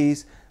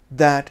societies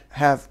that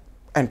have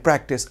and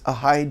practice a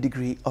high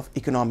degree of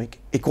economic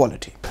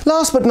equality.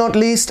 Last but not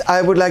least,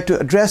 I would like to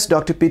address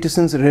Dr.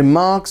 Peterson's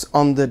remarks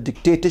on the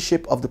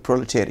dictatorship of the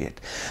proletariat.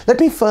 Let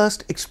me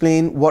first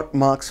explain what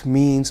Marx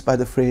means by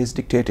the phrase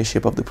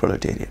dictatorship of the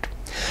proletariat.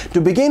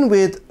 To begin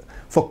with,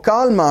 for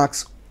Karl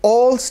Marx,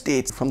 all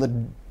states, from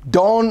the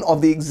dawn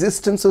of the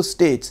existence of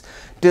states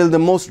till the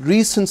most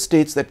recent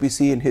states that we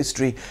see in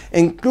history,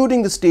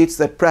 including the states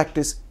that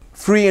practice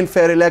free and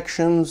fair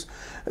elections,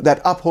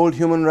 that uphold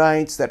human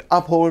rights, that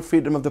uphold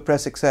freedom of the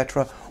press,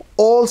 etc.,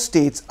 all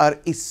states are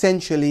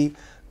essentially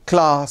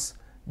class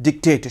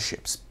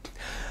dictatorships.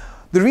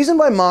 The reason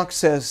why Marx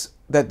says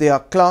that they are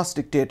class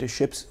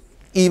dictatorships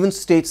even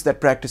states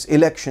that practice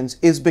elections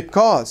is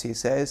because, he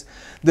says,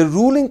 the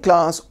ruling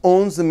class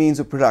owns the means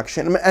of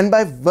production, and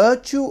by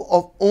virtue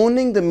of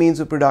owning the means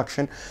of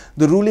production,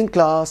 the ruling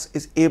class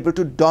is able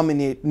to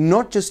dominate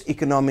not just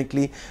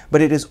economically,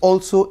 but it is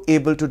also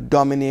able to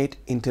dominate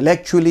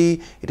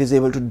intellectually, it is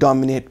able to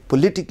dominate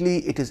politically,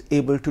 it is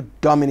able to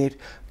dominate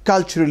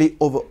culturally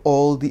over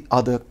all the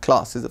other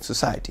classes of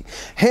society.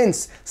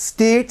 Hence,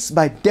 states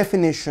by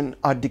definition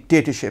are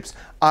dictatorships,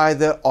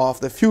 either of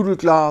the feudal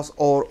class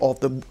or of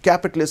the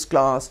capitalist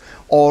class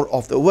or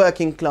of the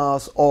working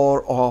class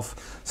or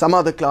of some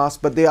other class,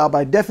 but they are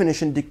by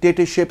definition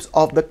dictatorships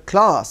of the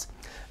class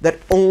that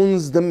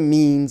owns the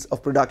means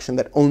of production,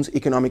 that owns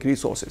economic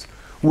resources.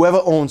 Whoever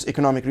owns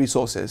economic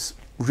resources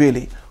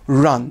really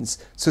runs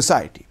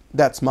society.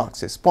 That's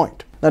Marx's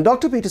point. Now,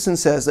 Dr. Peterson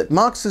says that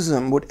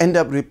Marxism would end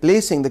up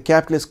replacing the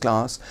capitalist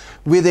class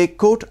with a,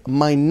 quote,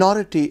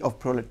 minority of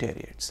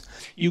proletariats.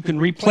 You can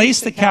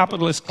replace the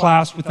capitalist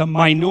class with a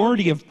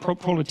minority of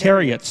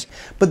proletariats.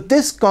 But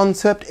this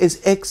concept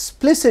is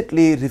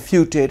explicitly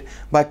refuted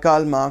by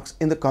Karl Marx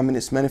in the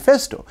Communist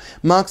Manifesto.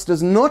 Marx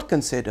does not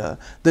consider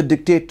the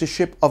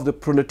dictatorship of the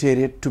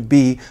proletariat to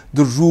be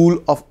the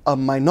rule of a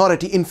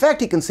minority. In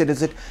fact, he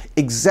considers it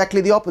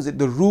exactly the opposite,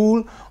 the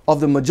rule of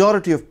the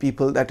majority of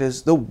people, that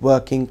is the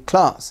working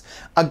class,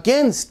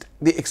 against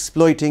the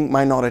exploiting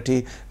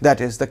minority, that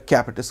is the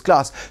capitalist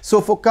class.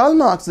 So for Karl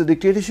Marx, the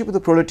dictatorship of the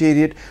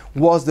proletariat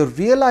was the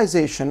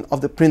realization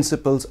of the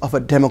principles of a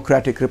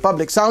democratic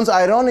republic. Sounds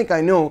ironic,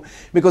 I know,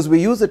 because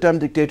we use the term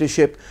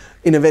dictatorship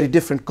in a very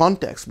different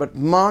context, but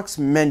Marx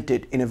meant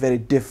it in a very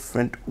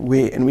different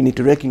way, and we need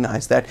to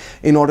recognize that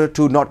in order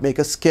to not make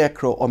a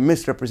scarecrow or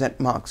misrepresent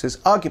Marx's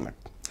argument.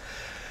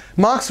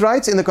 Marx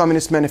writes in the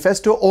Communist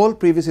Manifesto, all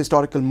previous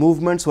historical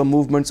movements were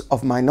movements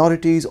of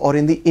minorities or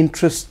in the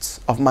interests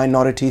of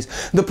minorities.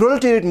 The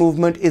proletariat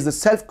movement is the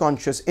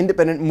self-conscious,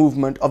 independent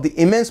movement of the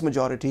immense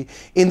majority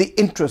in the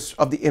interest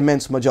of the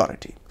immense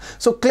majority.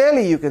 So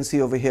clearly you can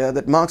see over here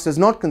that Marx does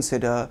not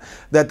consider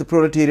that the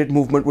proletariat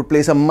movement would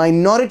place a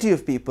minority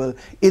of people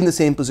in the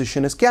same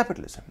position as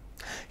capitalism.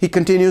 He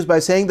continues by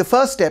saying the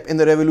first step in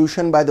the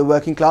revolution by the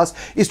working class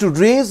is to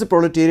raise the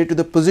proletariat to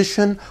the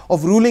position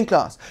of ruling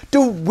class,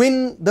 to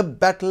win the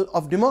battle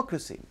of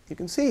democracy. You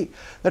can see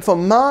that for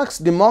Marx,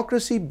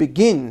 democracy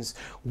begins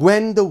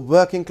when the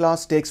working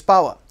class takes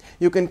power.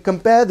 You can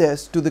compare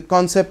this to the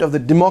concept of the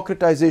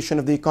democratization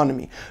of the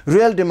economy.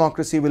 Real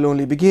democracy will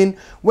only begin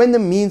when the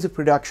means of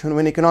production,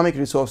 when economic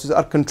resources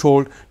are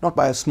controlled not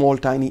by a small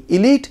tiny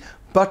elite,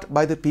 but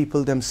by the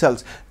people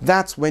themselves.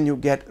 That's when you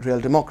get real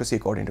democracy,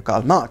 according to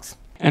Karl Marx.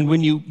 And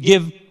when you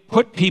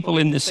put people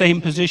in the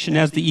same position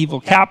as the evil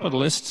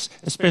capitalists,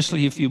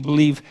 especially if you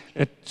believe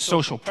that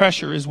social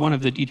pressure is one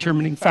of the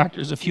determining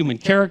factors of human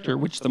character,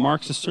 which the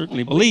Marxists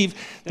certainly believe,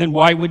 then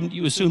why wouldn't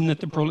you assume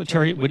that the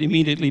proletariat would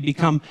immediately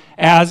become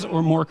as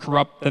or more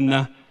corrupt than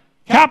the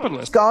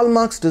capitalists? Karl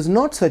Marx does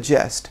not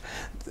suggest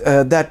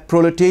that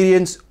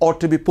proletarians ought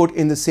to be put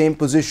in the same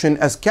position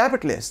as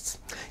capitalists.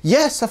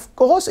 Yes, of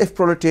course, if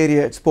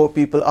proletariats, poor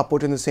people, are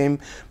put in the same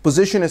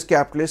position as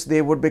capitalists,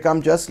 they would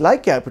become just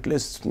like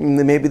capitalists.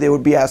 Maybe they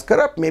would be as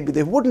corrupt, maybe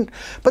they wouldn't.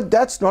 But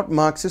that's not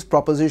Marx's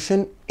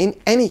proposition in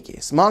any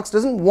case. Marx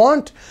doesn't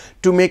want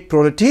to make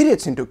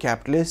proletariats into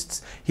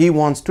capitalists. He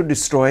wants to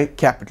destroy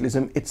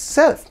capitalism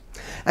itself.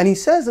 And he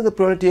says that the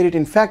proletariat,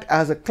 in fact,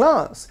 as a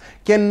class,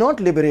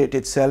 cannot liberate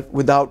itself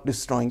without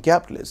destroying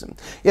capitalism.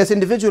 Yes,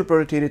 individual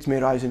proletariats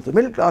may rise into the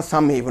middle class,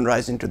 some may even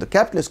rise into the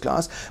capitalist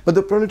class, but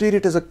the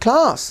proletariat as a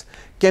class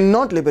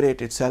cannot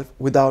liberate itself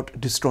without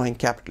destroying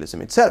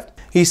capitalism itself.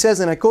 He says,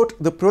 and I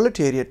quote, "The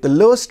proletariat, the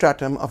lowest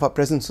stratum of our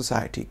present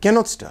society,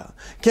 cannot stir,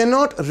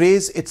 cannot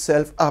raise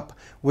itself up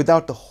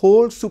without the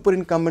whole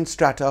superincumbent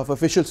strata of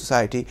official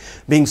society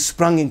being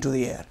sprung into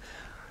the air."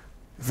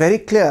 Very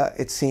clear,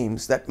 it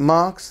seems, that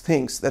Marx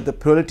thinks that the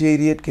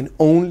proletariat can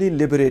only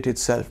liberate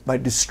itself by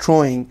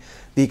destroying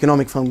the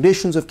economic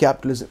foundations of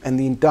capitalism and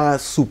the entire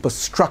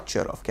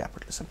superstructure of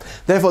capitalism.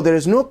 Therefore, there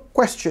is no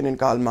question in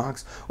Karl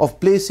Marx of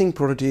placing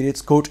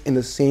proletariats, quote, in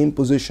the same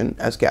position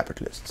as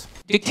capitalists.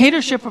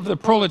 Dictatorship of the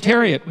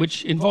proletariat,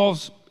 which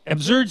involves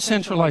absurd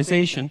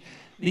centralization,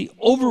 the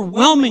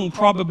overwhelming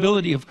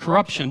probability of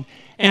corruption,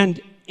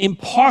 and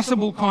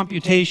impossible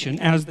computation,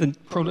 as the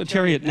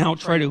proletariat now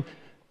try to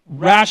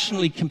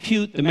rationally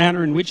compute the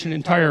manner in which an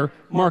entire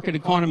market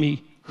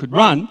economy could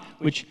run,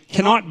 which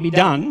cannot be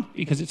done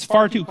because it's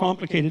far too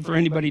complicated for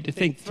anybody to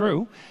think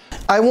through.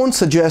 I won't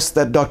suggest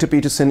that Dr.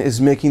 Peterson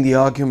is making the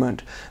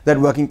argument that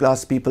working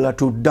class people are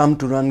too dumb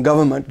to run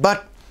government,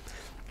 but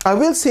I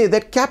will say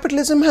that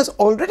capitalism has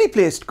already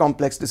placed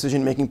complex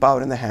decision-making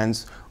power in the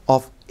hands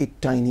of a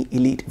tiny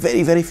elite,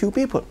 very, very few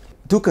people.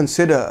 Do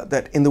consider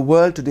that in the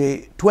world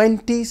today,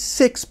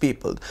 26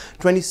 people,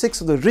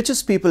 26 of the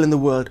richest people in the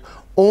world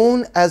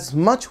own as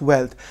much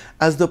wealth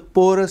as the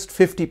poorest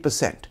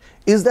 50%.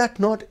 Is that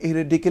not a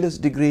ridiculous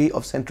degree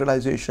of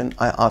centralization,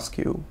 I ask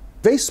you?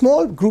 Very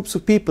small groups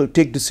of people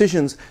take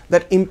decisions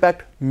that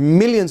impact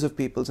millions of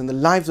people and the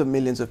lives of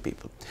millions of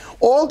people.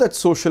 All that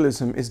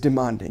socialism is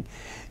demanding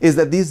is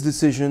that these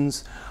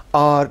decisions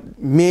are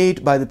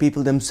made by the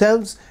people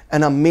themselves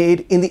and are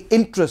made in the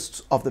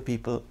interests of the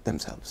people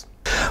themselves.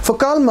 For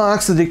Karl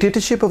Marx, the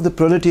dictatorship of the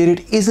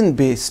proletariat isn't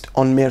based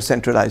on mere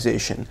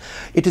centralization.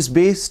 It is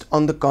based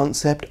on the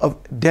concept of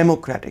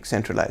democratic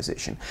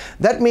centralization.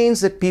 That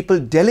means that people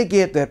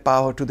delegate their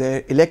power to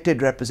their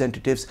elected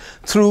representatives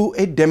through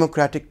a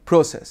democratic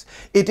process.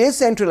 It is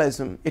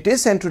centralism, it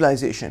is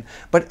centralization,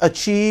 but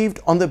achieved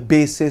on the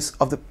basis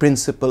of the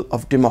principle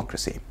of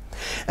democracy.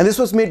 And this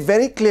was made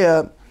very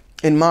clear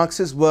in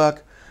Marx's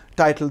work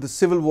titled The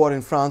Civil War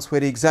in France,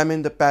 where he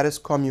examined the Paris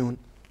Commune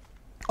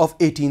of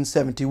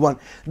 1871.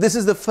 This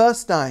is the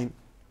first time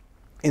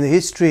in the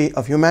history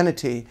of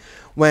humanity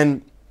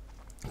when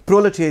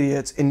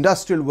proletariats,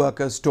 industrial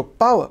workers, took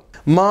power.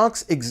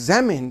 Marx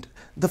examined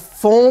the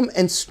form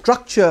and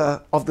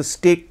structure of the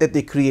state that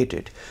they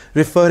created,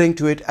 referring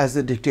to it as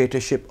the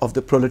dictatorship of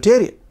the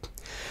proletariat.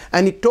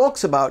 And he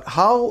talks about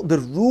how the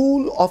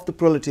rule of the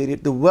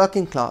proletariat, the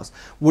working class,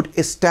 would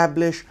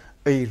establish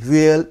a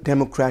real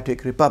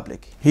democratic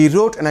republic. He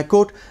wrote, and I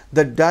quote,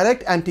 "The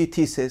direct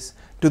antithesis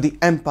to the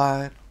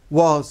empire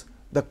was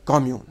the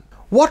commune."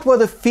 What were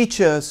the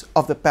features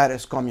of the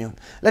Paris Commune?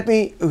 Let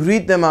me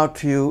read them out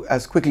to you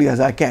as quickly as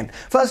I can.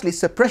 Firstly,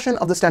 suppression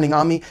of the standing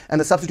army and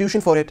the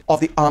substitution for it of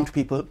the armed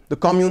people. The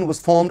Commune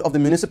was formed of the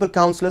municipal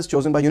councillors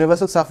chosen by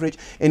universal suffrage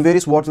in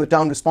various wards of the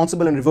town,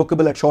 responsible and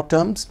revocable at short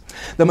terms.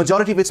 The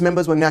majority of its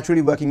members were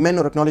naturally working men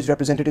or acknowledged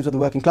representatives of the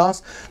working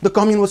class. The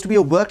Commune was to be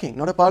a working,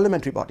 not a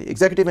parliamentary body,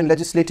 executive and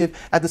legislative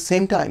at the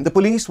same time. The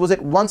police was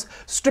at once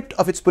stripped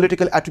of its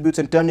political attributes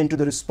and turned into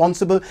the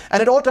responsible and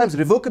at all times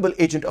revocable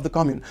agent of the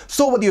Commune.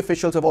 So were the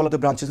officials of all of the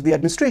branches of the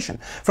administration.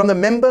 From the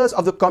members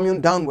of the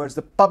commune downwards,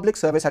 the public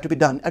service had to be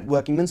done at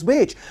workingman's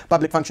wage.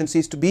 Public function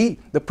ceased to be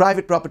the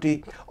private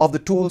property of the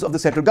tools of the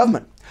central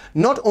government.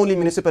 Not only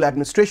municipal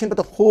administration, but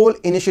the whole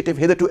initiative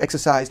hitherto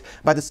exercised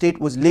by the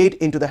state was laid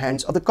into the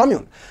hands of the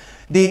commune.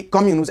 The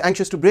commune was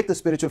anxious to break the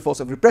spiritual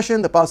force of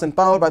repression, the pulse and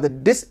power by the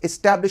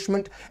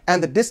disestablishment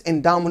and the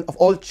disendowment of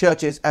all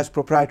churches as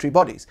proprietary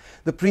bodies.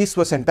 The priests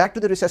were sent back to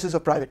the recesses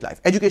of private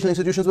life. Educational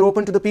institutions were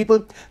opened to the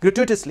people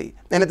gratuitously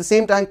and at the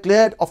same time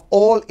cleared of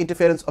all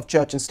interference of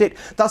church and state.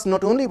 Thus,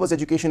 not only was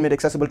education made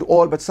accessible to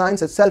all, but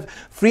science itself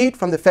freed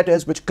from the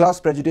fetters which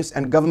class prejudice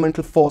and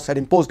governmental force had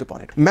imposed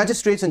upon it.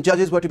 Magistrates and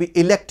judges were to be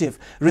elective,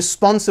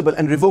 responsible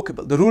and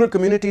revocable. The rural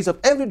communities of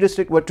every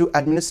district were to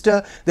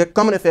administer their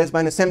common affairs by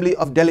an assembly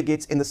of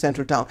delegates in the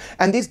central town,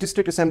 and these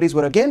district assemblies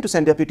were again to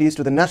send deputies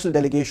to the national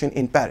delegation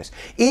in Paris.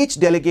 Each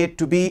delegate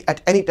to be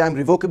at any time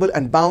revocable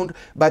and bound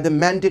by the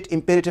mandate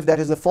imperative, that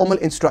is the formal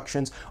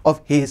instructions of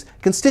his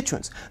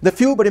constituents. The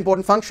few but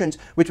important functions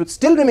which would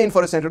still remain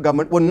for a central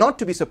government were not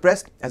to be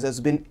suppressed, as has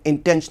been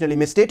intentionally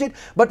misstated,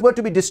 but were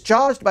to be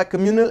discharged by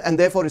communal and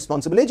therefore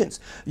responsible agents.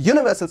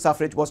 Universal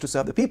suffrage was to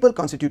serve the people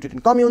constituted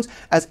in communes,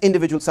 as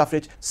individual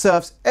suffrage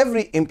serves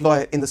every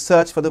employer in the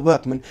search for the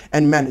workman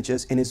and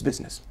managers in his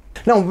business.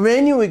 Now,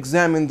 when you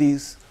examine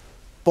these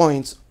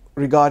points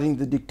regarding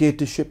the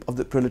dictatorship of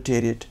the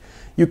proletariat,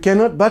 you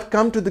cannot but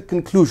come to the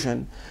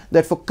conclusion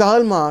that for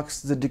Karl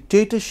Marx, the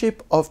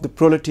dictatorship of the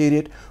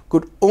proletariat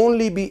could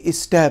only be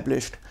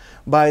established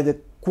by the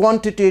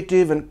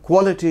quantitative and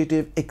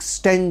qualitative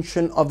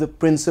extension of the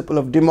principle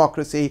of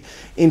democracy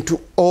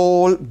into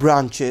all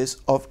branches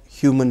of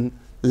human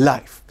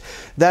life.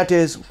 That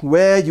is,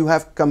 where you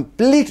have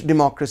complete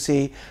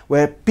democracy,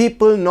 where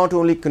people not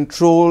only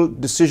control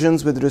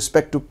decisions with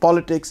respect to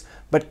politics,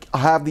 but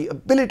have the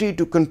ability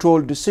to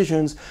control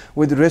decisions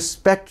with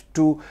respect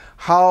to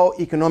how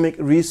economic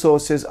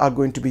resources are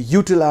going to be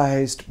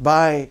utilized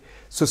by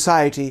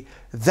society.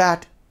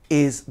 That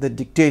is the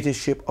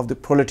dictatorship of the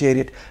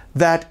proletariat.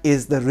 That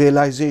is the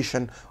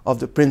realization of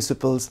the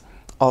principles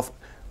of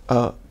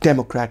a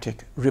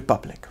democratic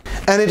republic.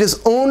 And it is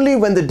only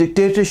when the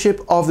dictatorship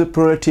of the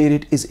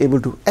proletariat is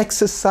able to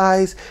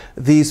exercise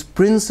these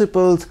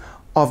principles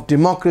of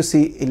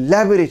democracy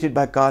elaborated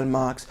by Karl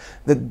Marx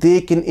that they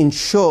can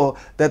ensure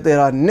that there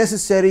are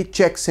necessary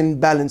checks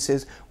and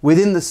balances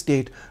within the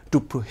state to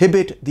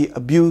prohibit the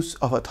abuse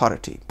of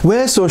authority.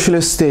 Where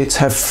socialist states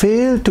have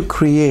failed to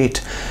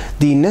create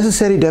the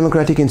necessary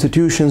democratic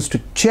institutions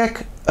to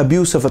check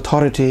abuse of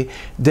authority,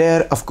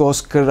 there of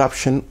course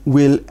corruption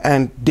will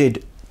and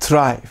did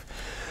thrive.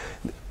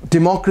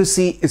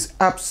 Democracy is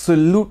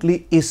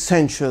absolutely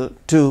essential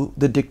to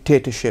the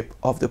dictatorship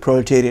of the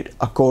proletariat,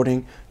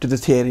 according to the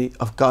theory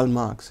of Karl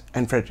Marx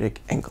and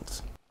Friedrich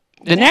Engels.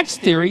 The next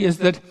theory is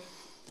that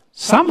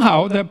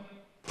somehow the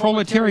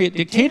proletariat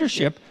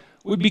dictatorship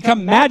would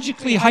become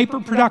magically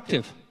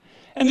hyperproductive.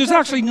 And there's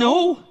actually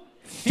no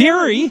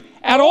theory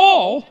at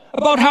all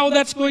about how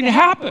that's going to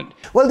happen?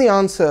 Well, the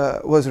answer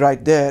was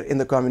right there in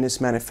the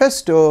Communist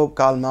Manifesto.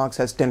 Karl Marx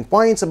has 10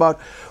 points about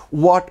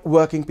what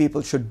working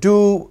people should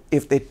do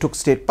if they took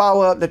state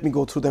power. Let me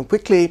go through them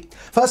quickly.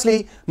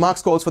 Firstly,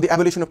 Marx calls for the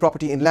abolition of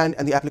property in land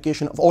and the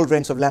application of all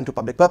rents of land to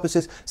public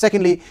purposes.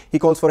 Secondly, he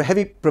calls for a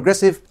heavy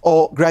progressive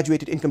or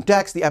graduated income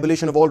tax, the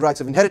abolition of all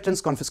rights of inheritance,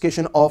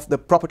 confiscation of the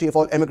property of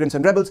all emigrants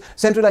and rebels,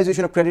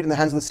 centralization of credit in the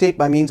hands of the state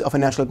by means of a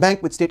national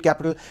bank with state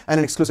capital and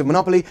an exclusive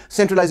monopoly,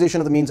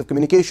 centralization of the means of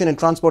communication and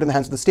transport in the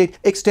hands of the state,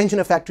 extension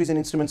of factories and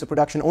instruments of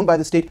production owned by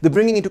the state, the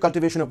bringing into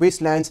cultivation of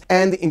wastelands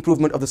and the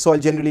improvement of the soil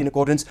generally in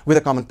accordance with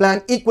a common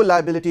plan, equal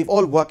liability of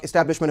all work,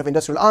 establishment of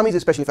industrial armies,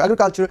 especially for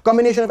agriculture,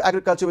 combination of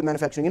agriculture with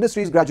manufacturing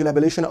industries, gradual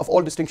abolition of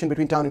all distinction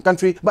between town and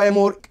country by a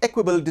more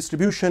equitable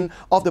distribution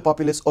of the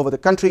populace over the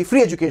country,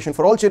 free education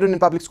for all children in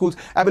public schools,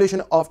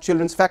 abolition of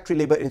children's factory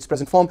labor in its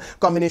present form,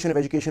 combination of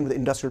education with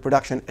industrial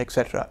production,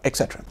 etc.,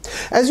 etc.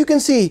 As you can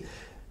see,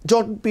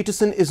 Jordan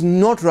Peterson is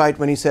not right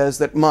when he says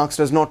that Marx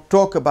does not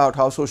talk about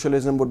how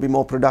socialism would be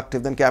more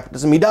productive than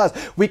capitalism. He does.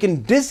 We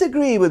can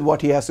disagree with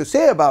what he has to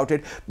say about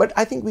it, but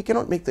I think we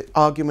cannot make the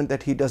argument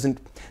that he doesn't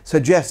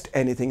suggest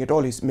anything at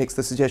all. He makes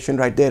the suggestion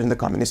right there in the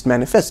Communist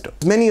Manifesto.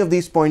 Many of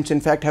these points, in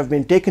fact, have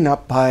been taken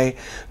up by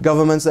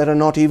governments that are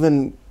not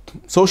even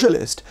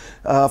socialist.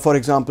 For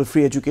example,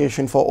 free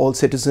education for all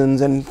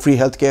citizens and free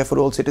healthcare for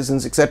all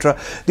citizens, etc.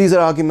 These are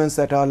arguments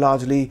that are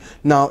largely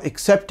now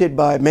accepted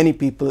by many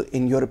people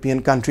in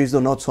European countries, though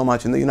not so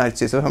much in the United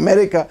States of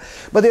America,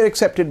 but they're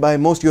accepted by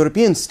most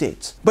European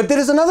states. But there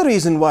is another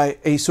reason why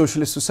a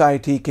socialist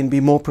society can be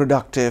more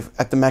productive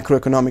at the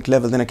macroeconomic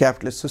level than a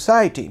capitalist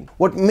society.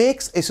 What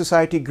makes a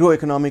society grow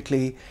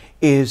economically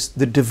is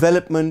the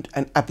development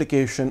and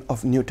application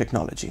of new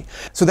technology.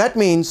 So that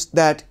means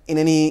that in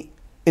any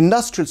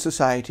industrial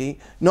society,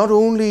 not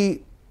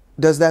only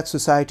does that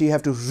society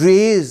have to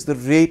raise the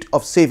rate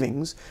of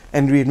savings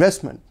and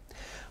reinvestment,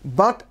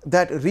 but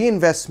that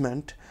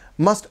reinvestment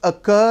must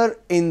occur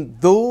in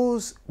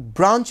those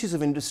branches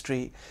of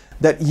industry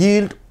that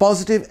yield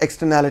positive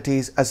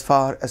externalities as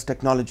far as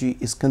technology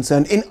is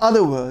concerned. In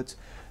other words,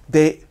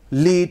 they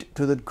lead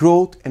to the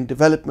growth and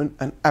development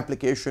and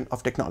application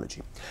of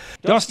technology.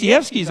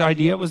 Dostoevsky's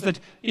idea was that,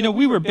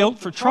 we were built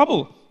for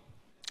trouble.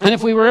 And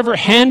if we were ever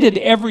handed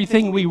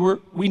everything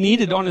we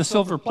needed on a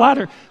silver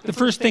platter, the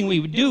first thing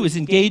we would do is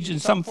engage in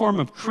some form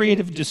of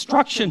creative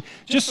destruction,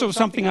 just so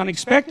something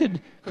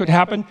unexpected could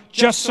happen,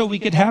 just so we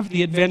could have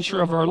the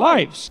adventure of our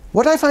lives.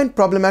 What I find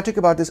problematic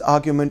about this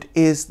argument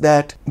is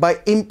that by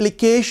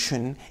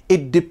implication,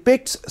 it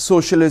depicts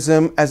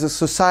socialism as a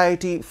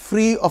society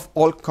free of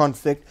all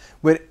conflict,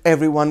 where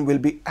everyone will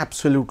be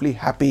absolutely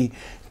happy,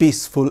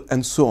 peaceful,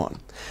 and so on.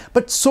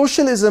 But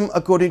socialism,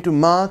 according to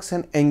Marx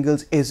and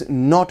Engels, is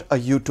not a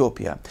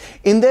utopia.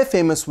 In their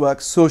famous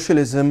work,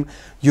 Socialism,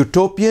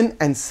 Utopian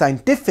and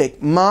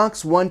Scientific,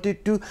 Marx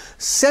wanted to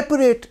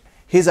separate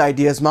his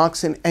ideas.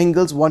 Marx and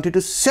Engels wanted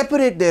to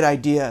separate their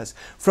ideas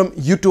from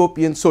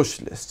utopian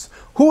socialists.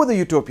 Who were the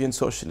utopian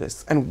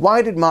socialists, and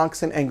why did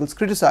Marx and Engels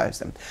criticize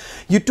them?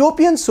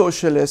 Utopian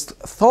socialists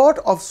thought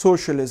of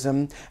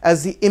socialism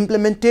as the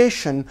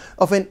implementation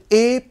of an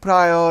a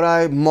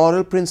priori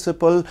moral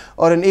principle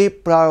or an a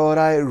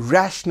priori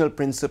rational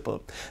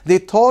principle. They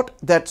thought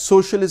that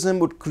socialism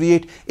would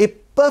create a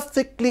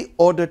perfectly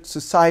ordered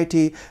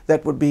society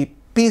that would be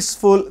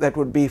peaceful, that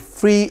would be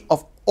free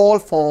of all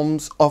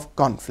forms of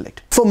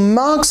conflict. For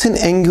Marx and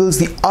Engels,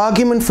 the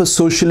argument for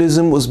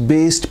socialism was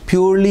based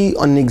purely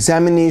on an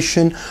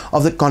examination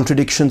of the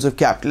contradictions of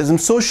capitalism.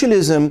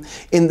 Socialism,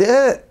 in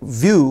their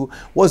view,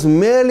 was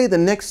merely the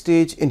next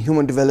stage in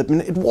human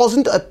development. It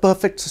wasn't a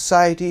perfect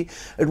society.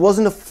 It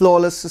wasn't a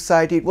flawless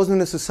society. It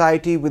wasn't a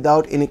society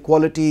without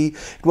inequality.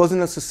 It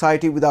wasn't a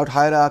society without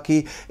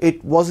hierarchy.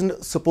 It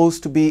wasn't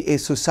supposed to be a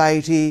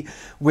society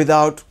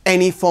without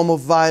any form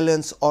of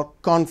violence or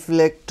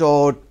conflict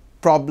or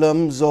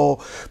problems or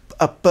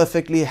a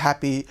perfectly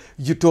happy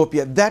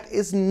utopia. That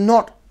is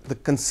not the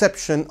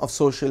conception of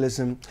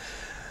socialism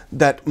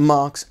that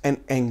Marx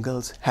and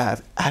Engels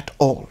have at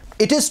all.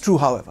 It is true,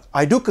 however,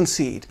 I do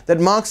concede that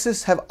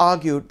Marxists have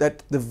argued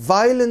that the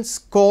violence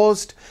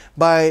caused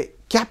by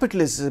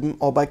capitalism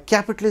or by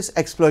capitalist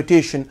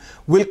exploitation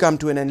will come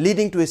to an end,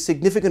 leading to a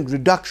significant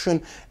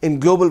reduction in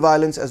global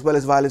violence as well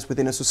as violence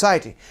within a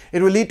society.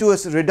 It will lead to a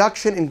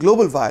reduction in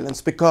global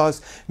violence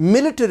because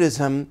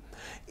militarism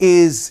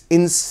is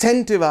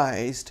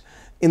incentivized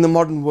in the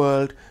modern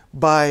world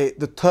by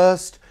the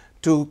thirst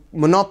to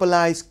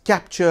monopolize,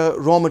 capture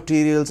raw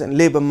materials and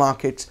labor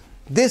markets.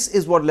 This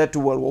is what led to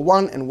World War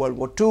I and World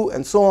War II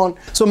and so on.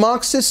 So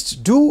Marxists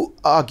do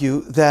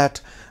argue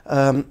that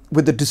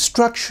with the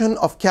destruction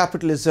of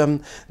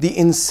capitalism, the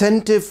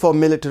incentive for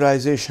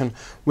militarization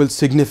will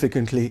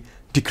significantly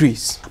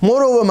decrease.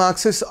 Moreover,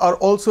 Marxists are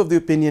also of the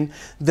opinion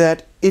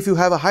that if you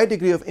have a high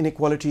degree of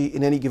inequality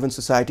in any given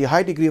society, a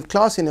high degree of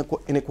class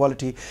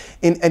inequality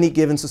in any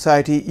given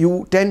society,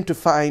 you tend to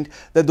find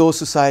that those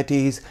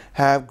societies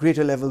have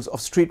greater levels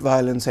of street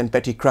violence and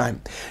petty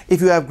crime.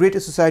 If you have greater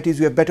societies,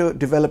 you have better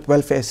developed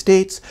welfare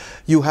states,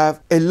 you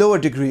have a lower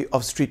degree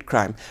of street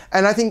crime.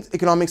 And I think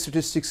economic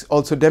statistics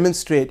also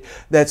demonstrate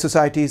that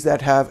societies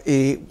that have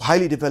a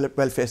highly developed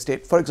welfare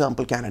state, for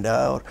example,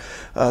 Canada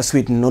or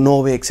Sweden or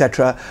Norway,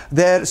 etc.,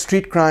 their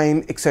street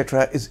crime,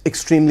 etc., is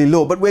extremely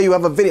low. But where you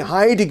have a very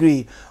high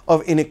degree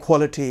of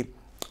inequality,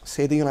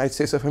 say the United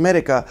States of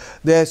America,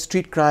 their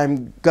street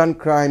crime, gun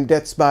crime,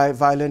 deaths by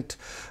violent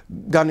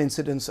gun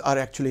incidents are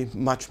actually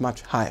much,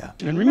 much higher.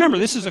 And remember,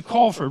 this is a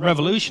call for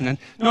revolution, and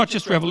not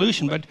just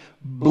revolution, but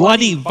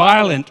bloody,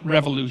 violent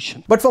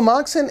revolution. But for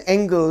Marx and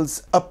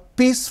Engels, a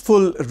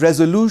peaceful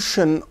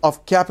resolution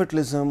of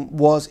capitalism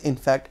was in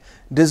fact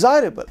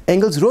desirable.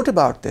 Engels wrote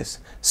about this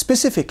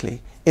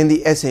specifically in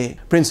the essay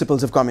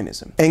Principles of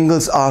Communism.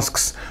 Engels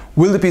asks,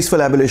 will the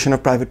peaceful abolition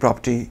of private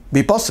property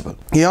be possible?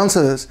 He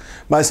answers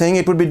by saying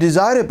it would be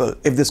desirable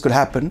if this could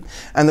happen,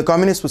 and the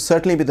communists would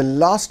certainly be the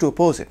last to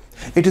oppose it.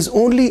 It is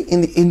only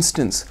in the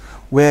instance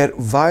where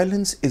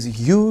violence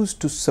is used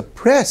to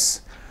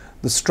suppress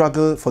the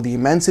struggle for the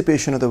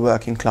emancipation of the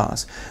working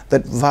class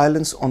that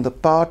violence on the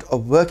part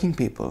of working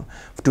people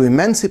to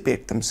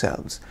emancipate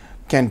themselves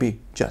can be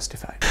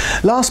justified.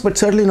 Last but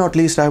certainly not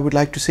least, I would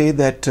like to say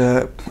that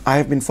I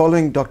have been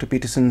following Dr.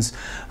 Peterson's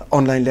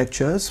online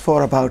lectures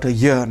for about a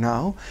year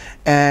now,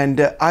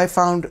 and I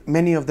found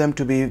many of them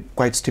to be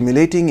quite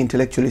stimulating,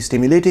 intellectually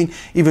stimulating.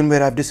 Even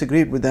where I've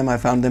disagreed with them, I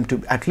found them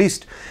to at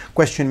least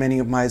question many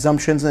of my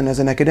assumptions, and as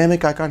an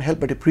academic I can't help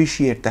but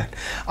appreciate that.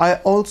 I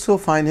also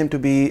find him to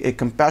be a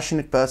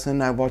compassionate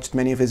person. I watched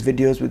many of his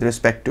videos with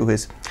respect to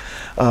his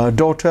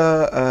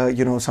daughter,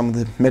 you know, some of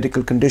the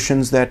medical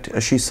conditions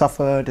that she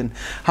suffered and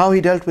how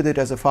he dealt with it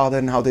as a father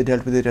and how they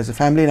dealt with it as a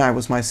family, and I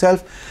was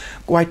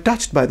myself quite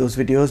touched by those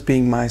videos,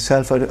 being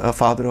myself a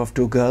father of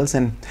 2 girls.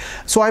 And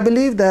so I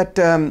believe that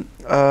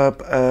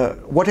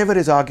whatever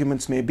his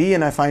arguments may be,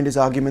 and I find his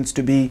arguments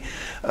to be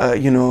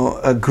you know,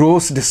 a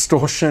gross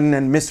distortion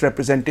and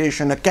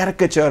misrepresentation, a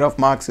caricature of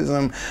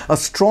Marxism, a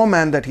straw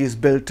man that he's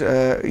built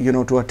you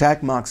know, to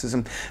attack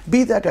Marxism.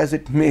 Be that as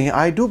it may,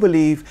 I do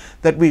believe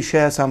that we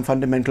share some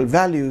fundamental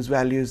values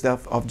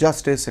of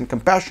justice and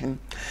compassion.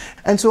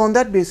 And so on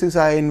that basis,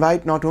 I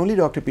invite not only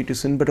Dr.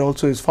 Peterson but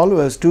also his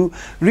followers to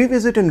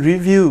revisit and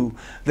review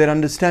their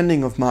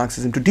understanding of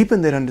Marxism, to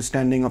deepen their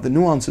understanding of the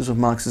nuances of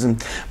Marxism.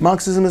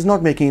 Marxism is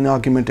not making an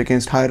argument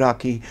against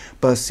hierarchy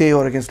per se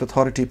or against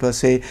authority per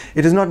se.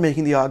 It is not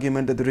making the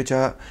argument that the rich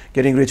are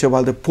getting richer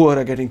while the poor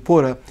are getting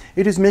poorer.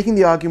 It is making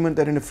the argument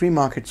that in a free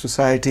market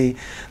society,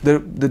 the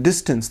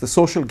distance, the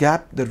social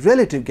gap, the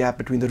relative gap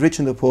between the rich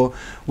and the poor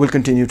will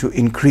continue to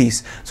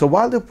increase. So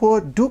while the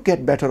poor do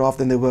get better off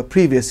than they were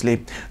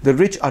previously, the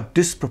rich are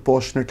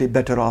disproportionately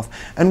better off.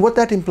 And what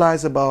that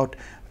implies about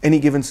any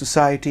given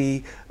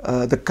society,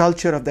 the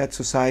culture of that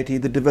society,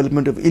 the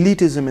development of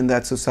elitism in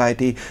that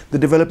society, the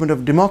development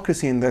of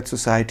democracy in that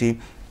society,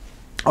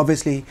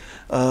 obviously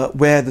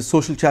where the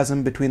social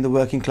chasm between the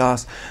working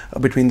class,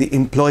 between the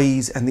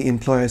employees and the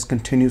employers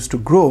continues to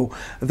grow,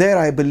 there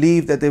I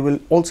believe that there will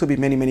also be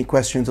many, many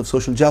questions of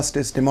social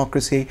justice,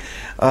 democracy,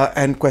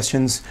 and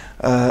questions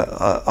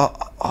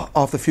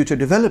of the future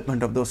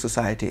development of those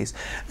societies.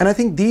 And I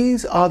think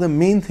these are the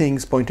main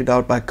things pointed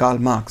out by Karl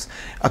Marx.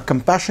 A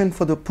compassion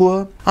for the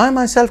poor. I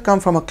myself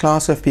come from a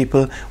class of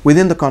people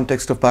within the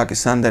context of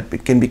Pakistan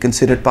that can be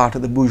considered part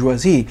of the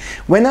bourgeoisie.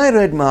 When I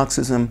read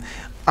Marxism,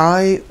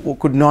 I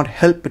could not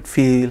help but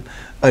feel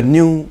a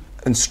new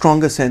and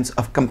stronger sense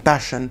of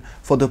compassion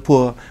for the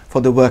poor,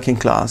 for the working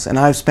class. And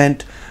I've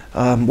spent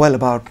well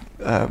about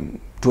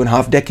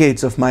 2.5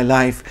 decades of my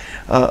life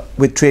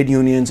with trade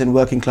unions and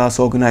working class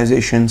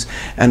organizations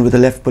and with the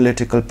left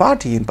political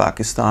party in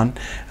Pakistan,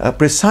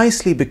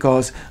 precisely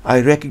because I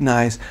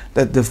recognize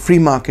that the free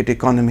market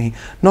economy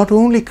not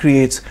only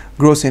creates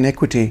gross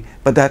inequity,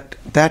 but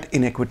that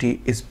inequity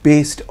is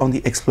based on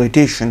the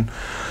exploitation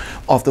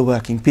of the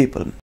working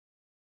people.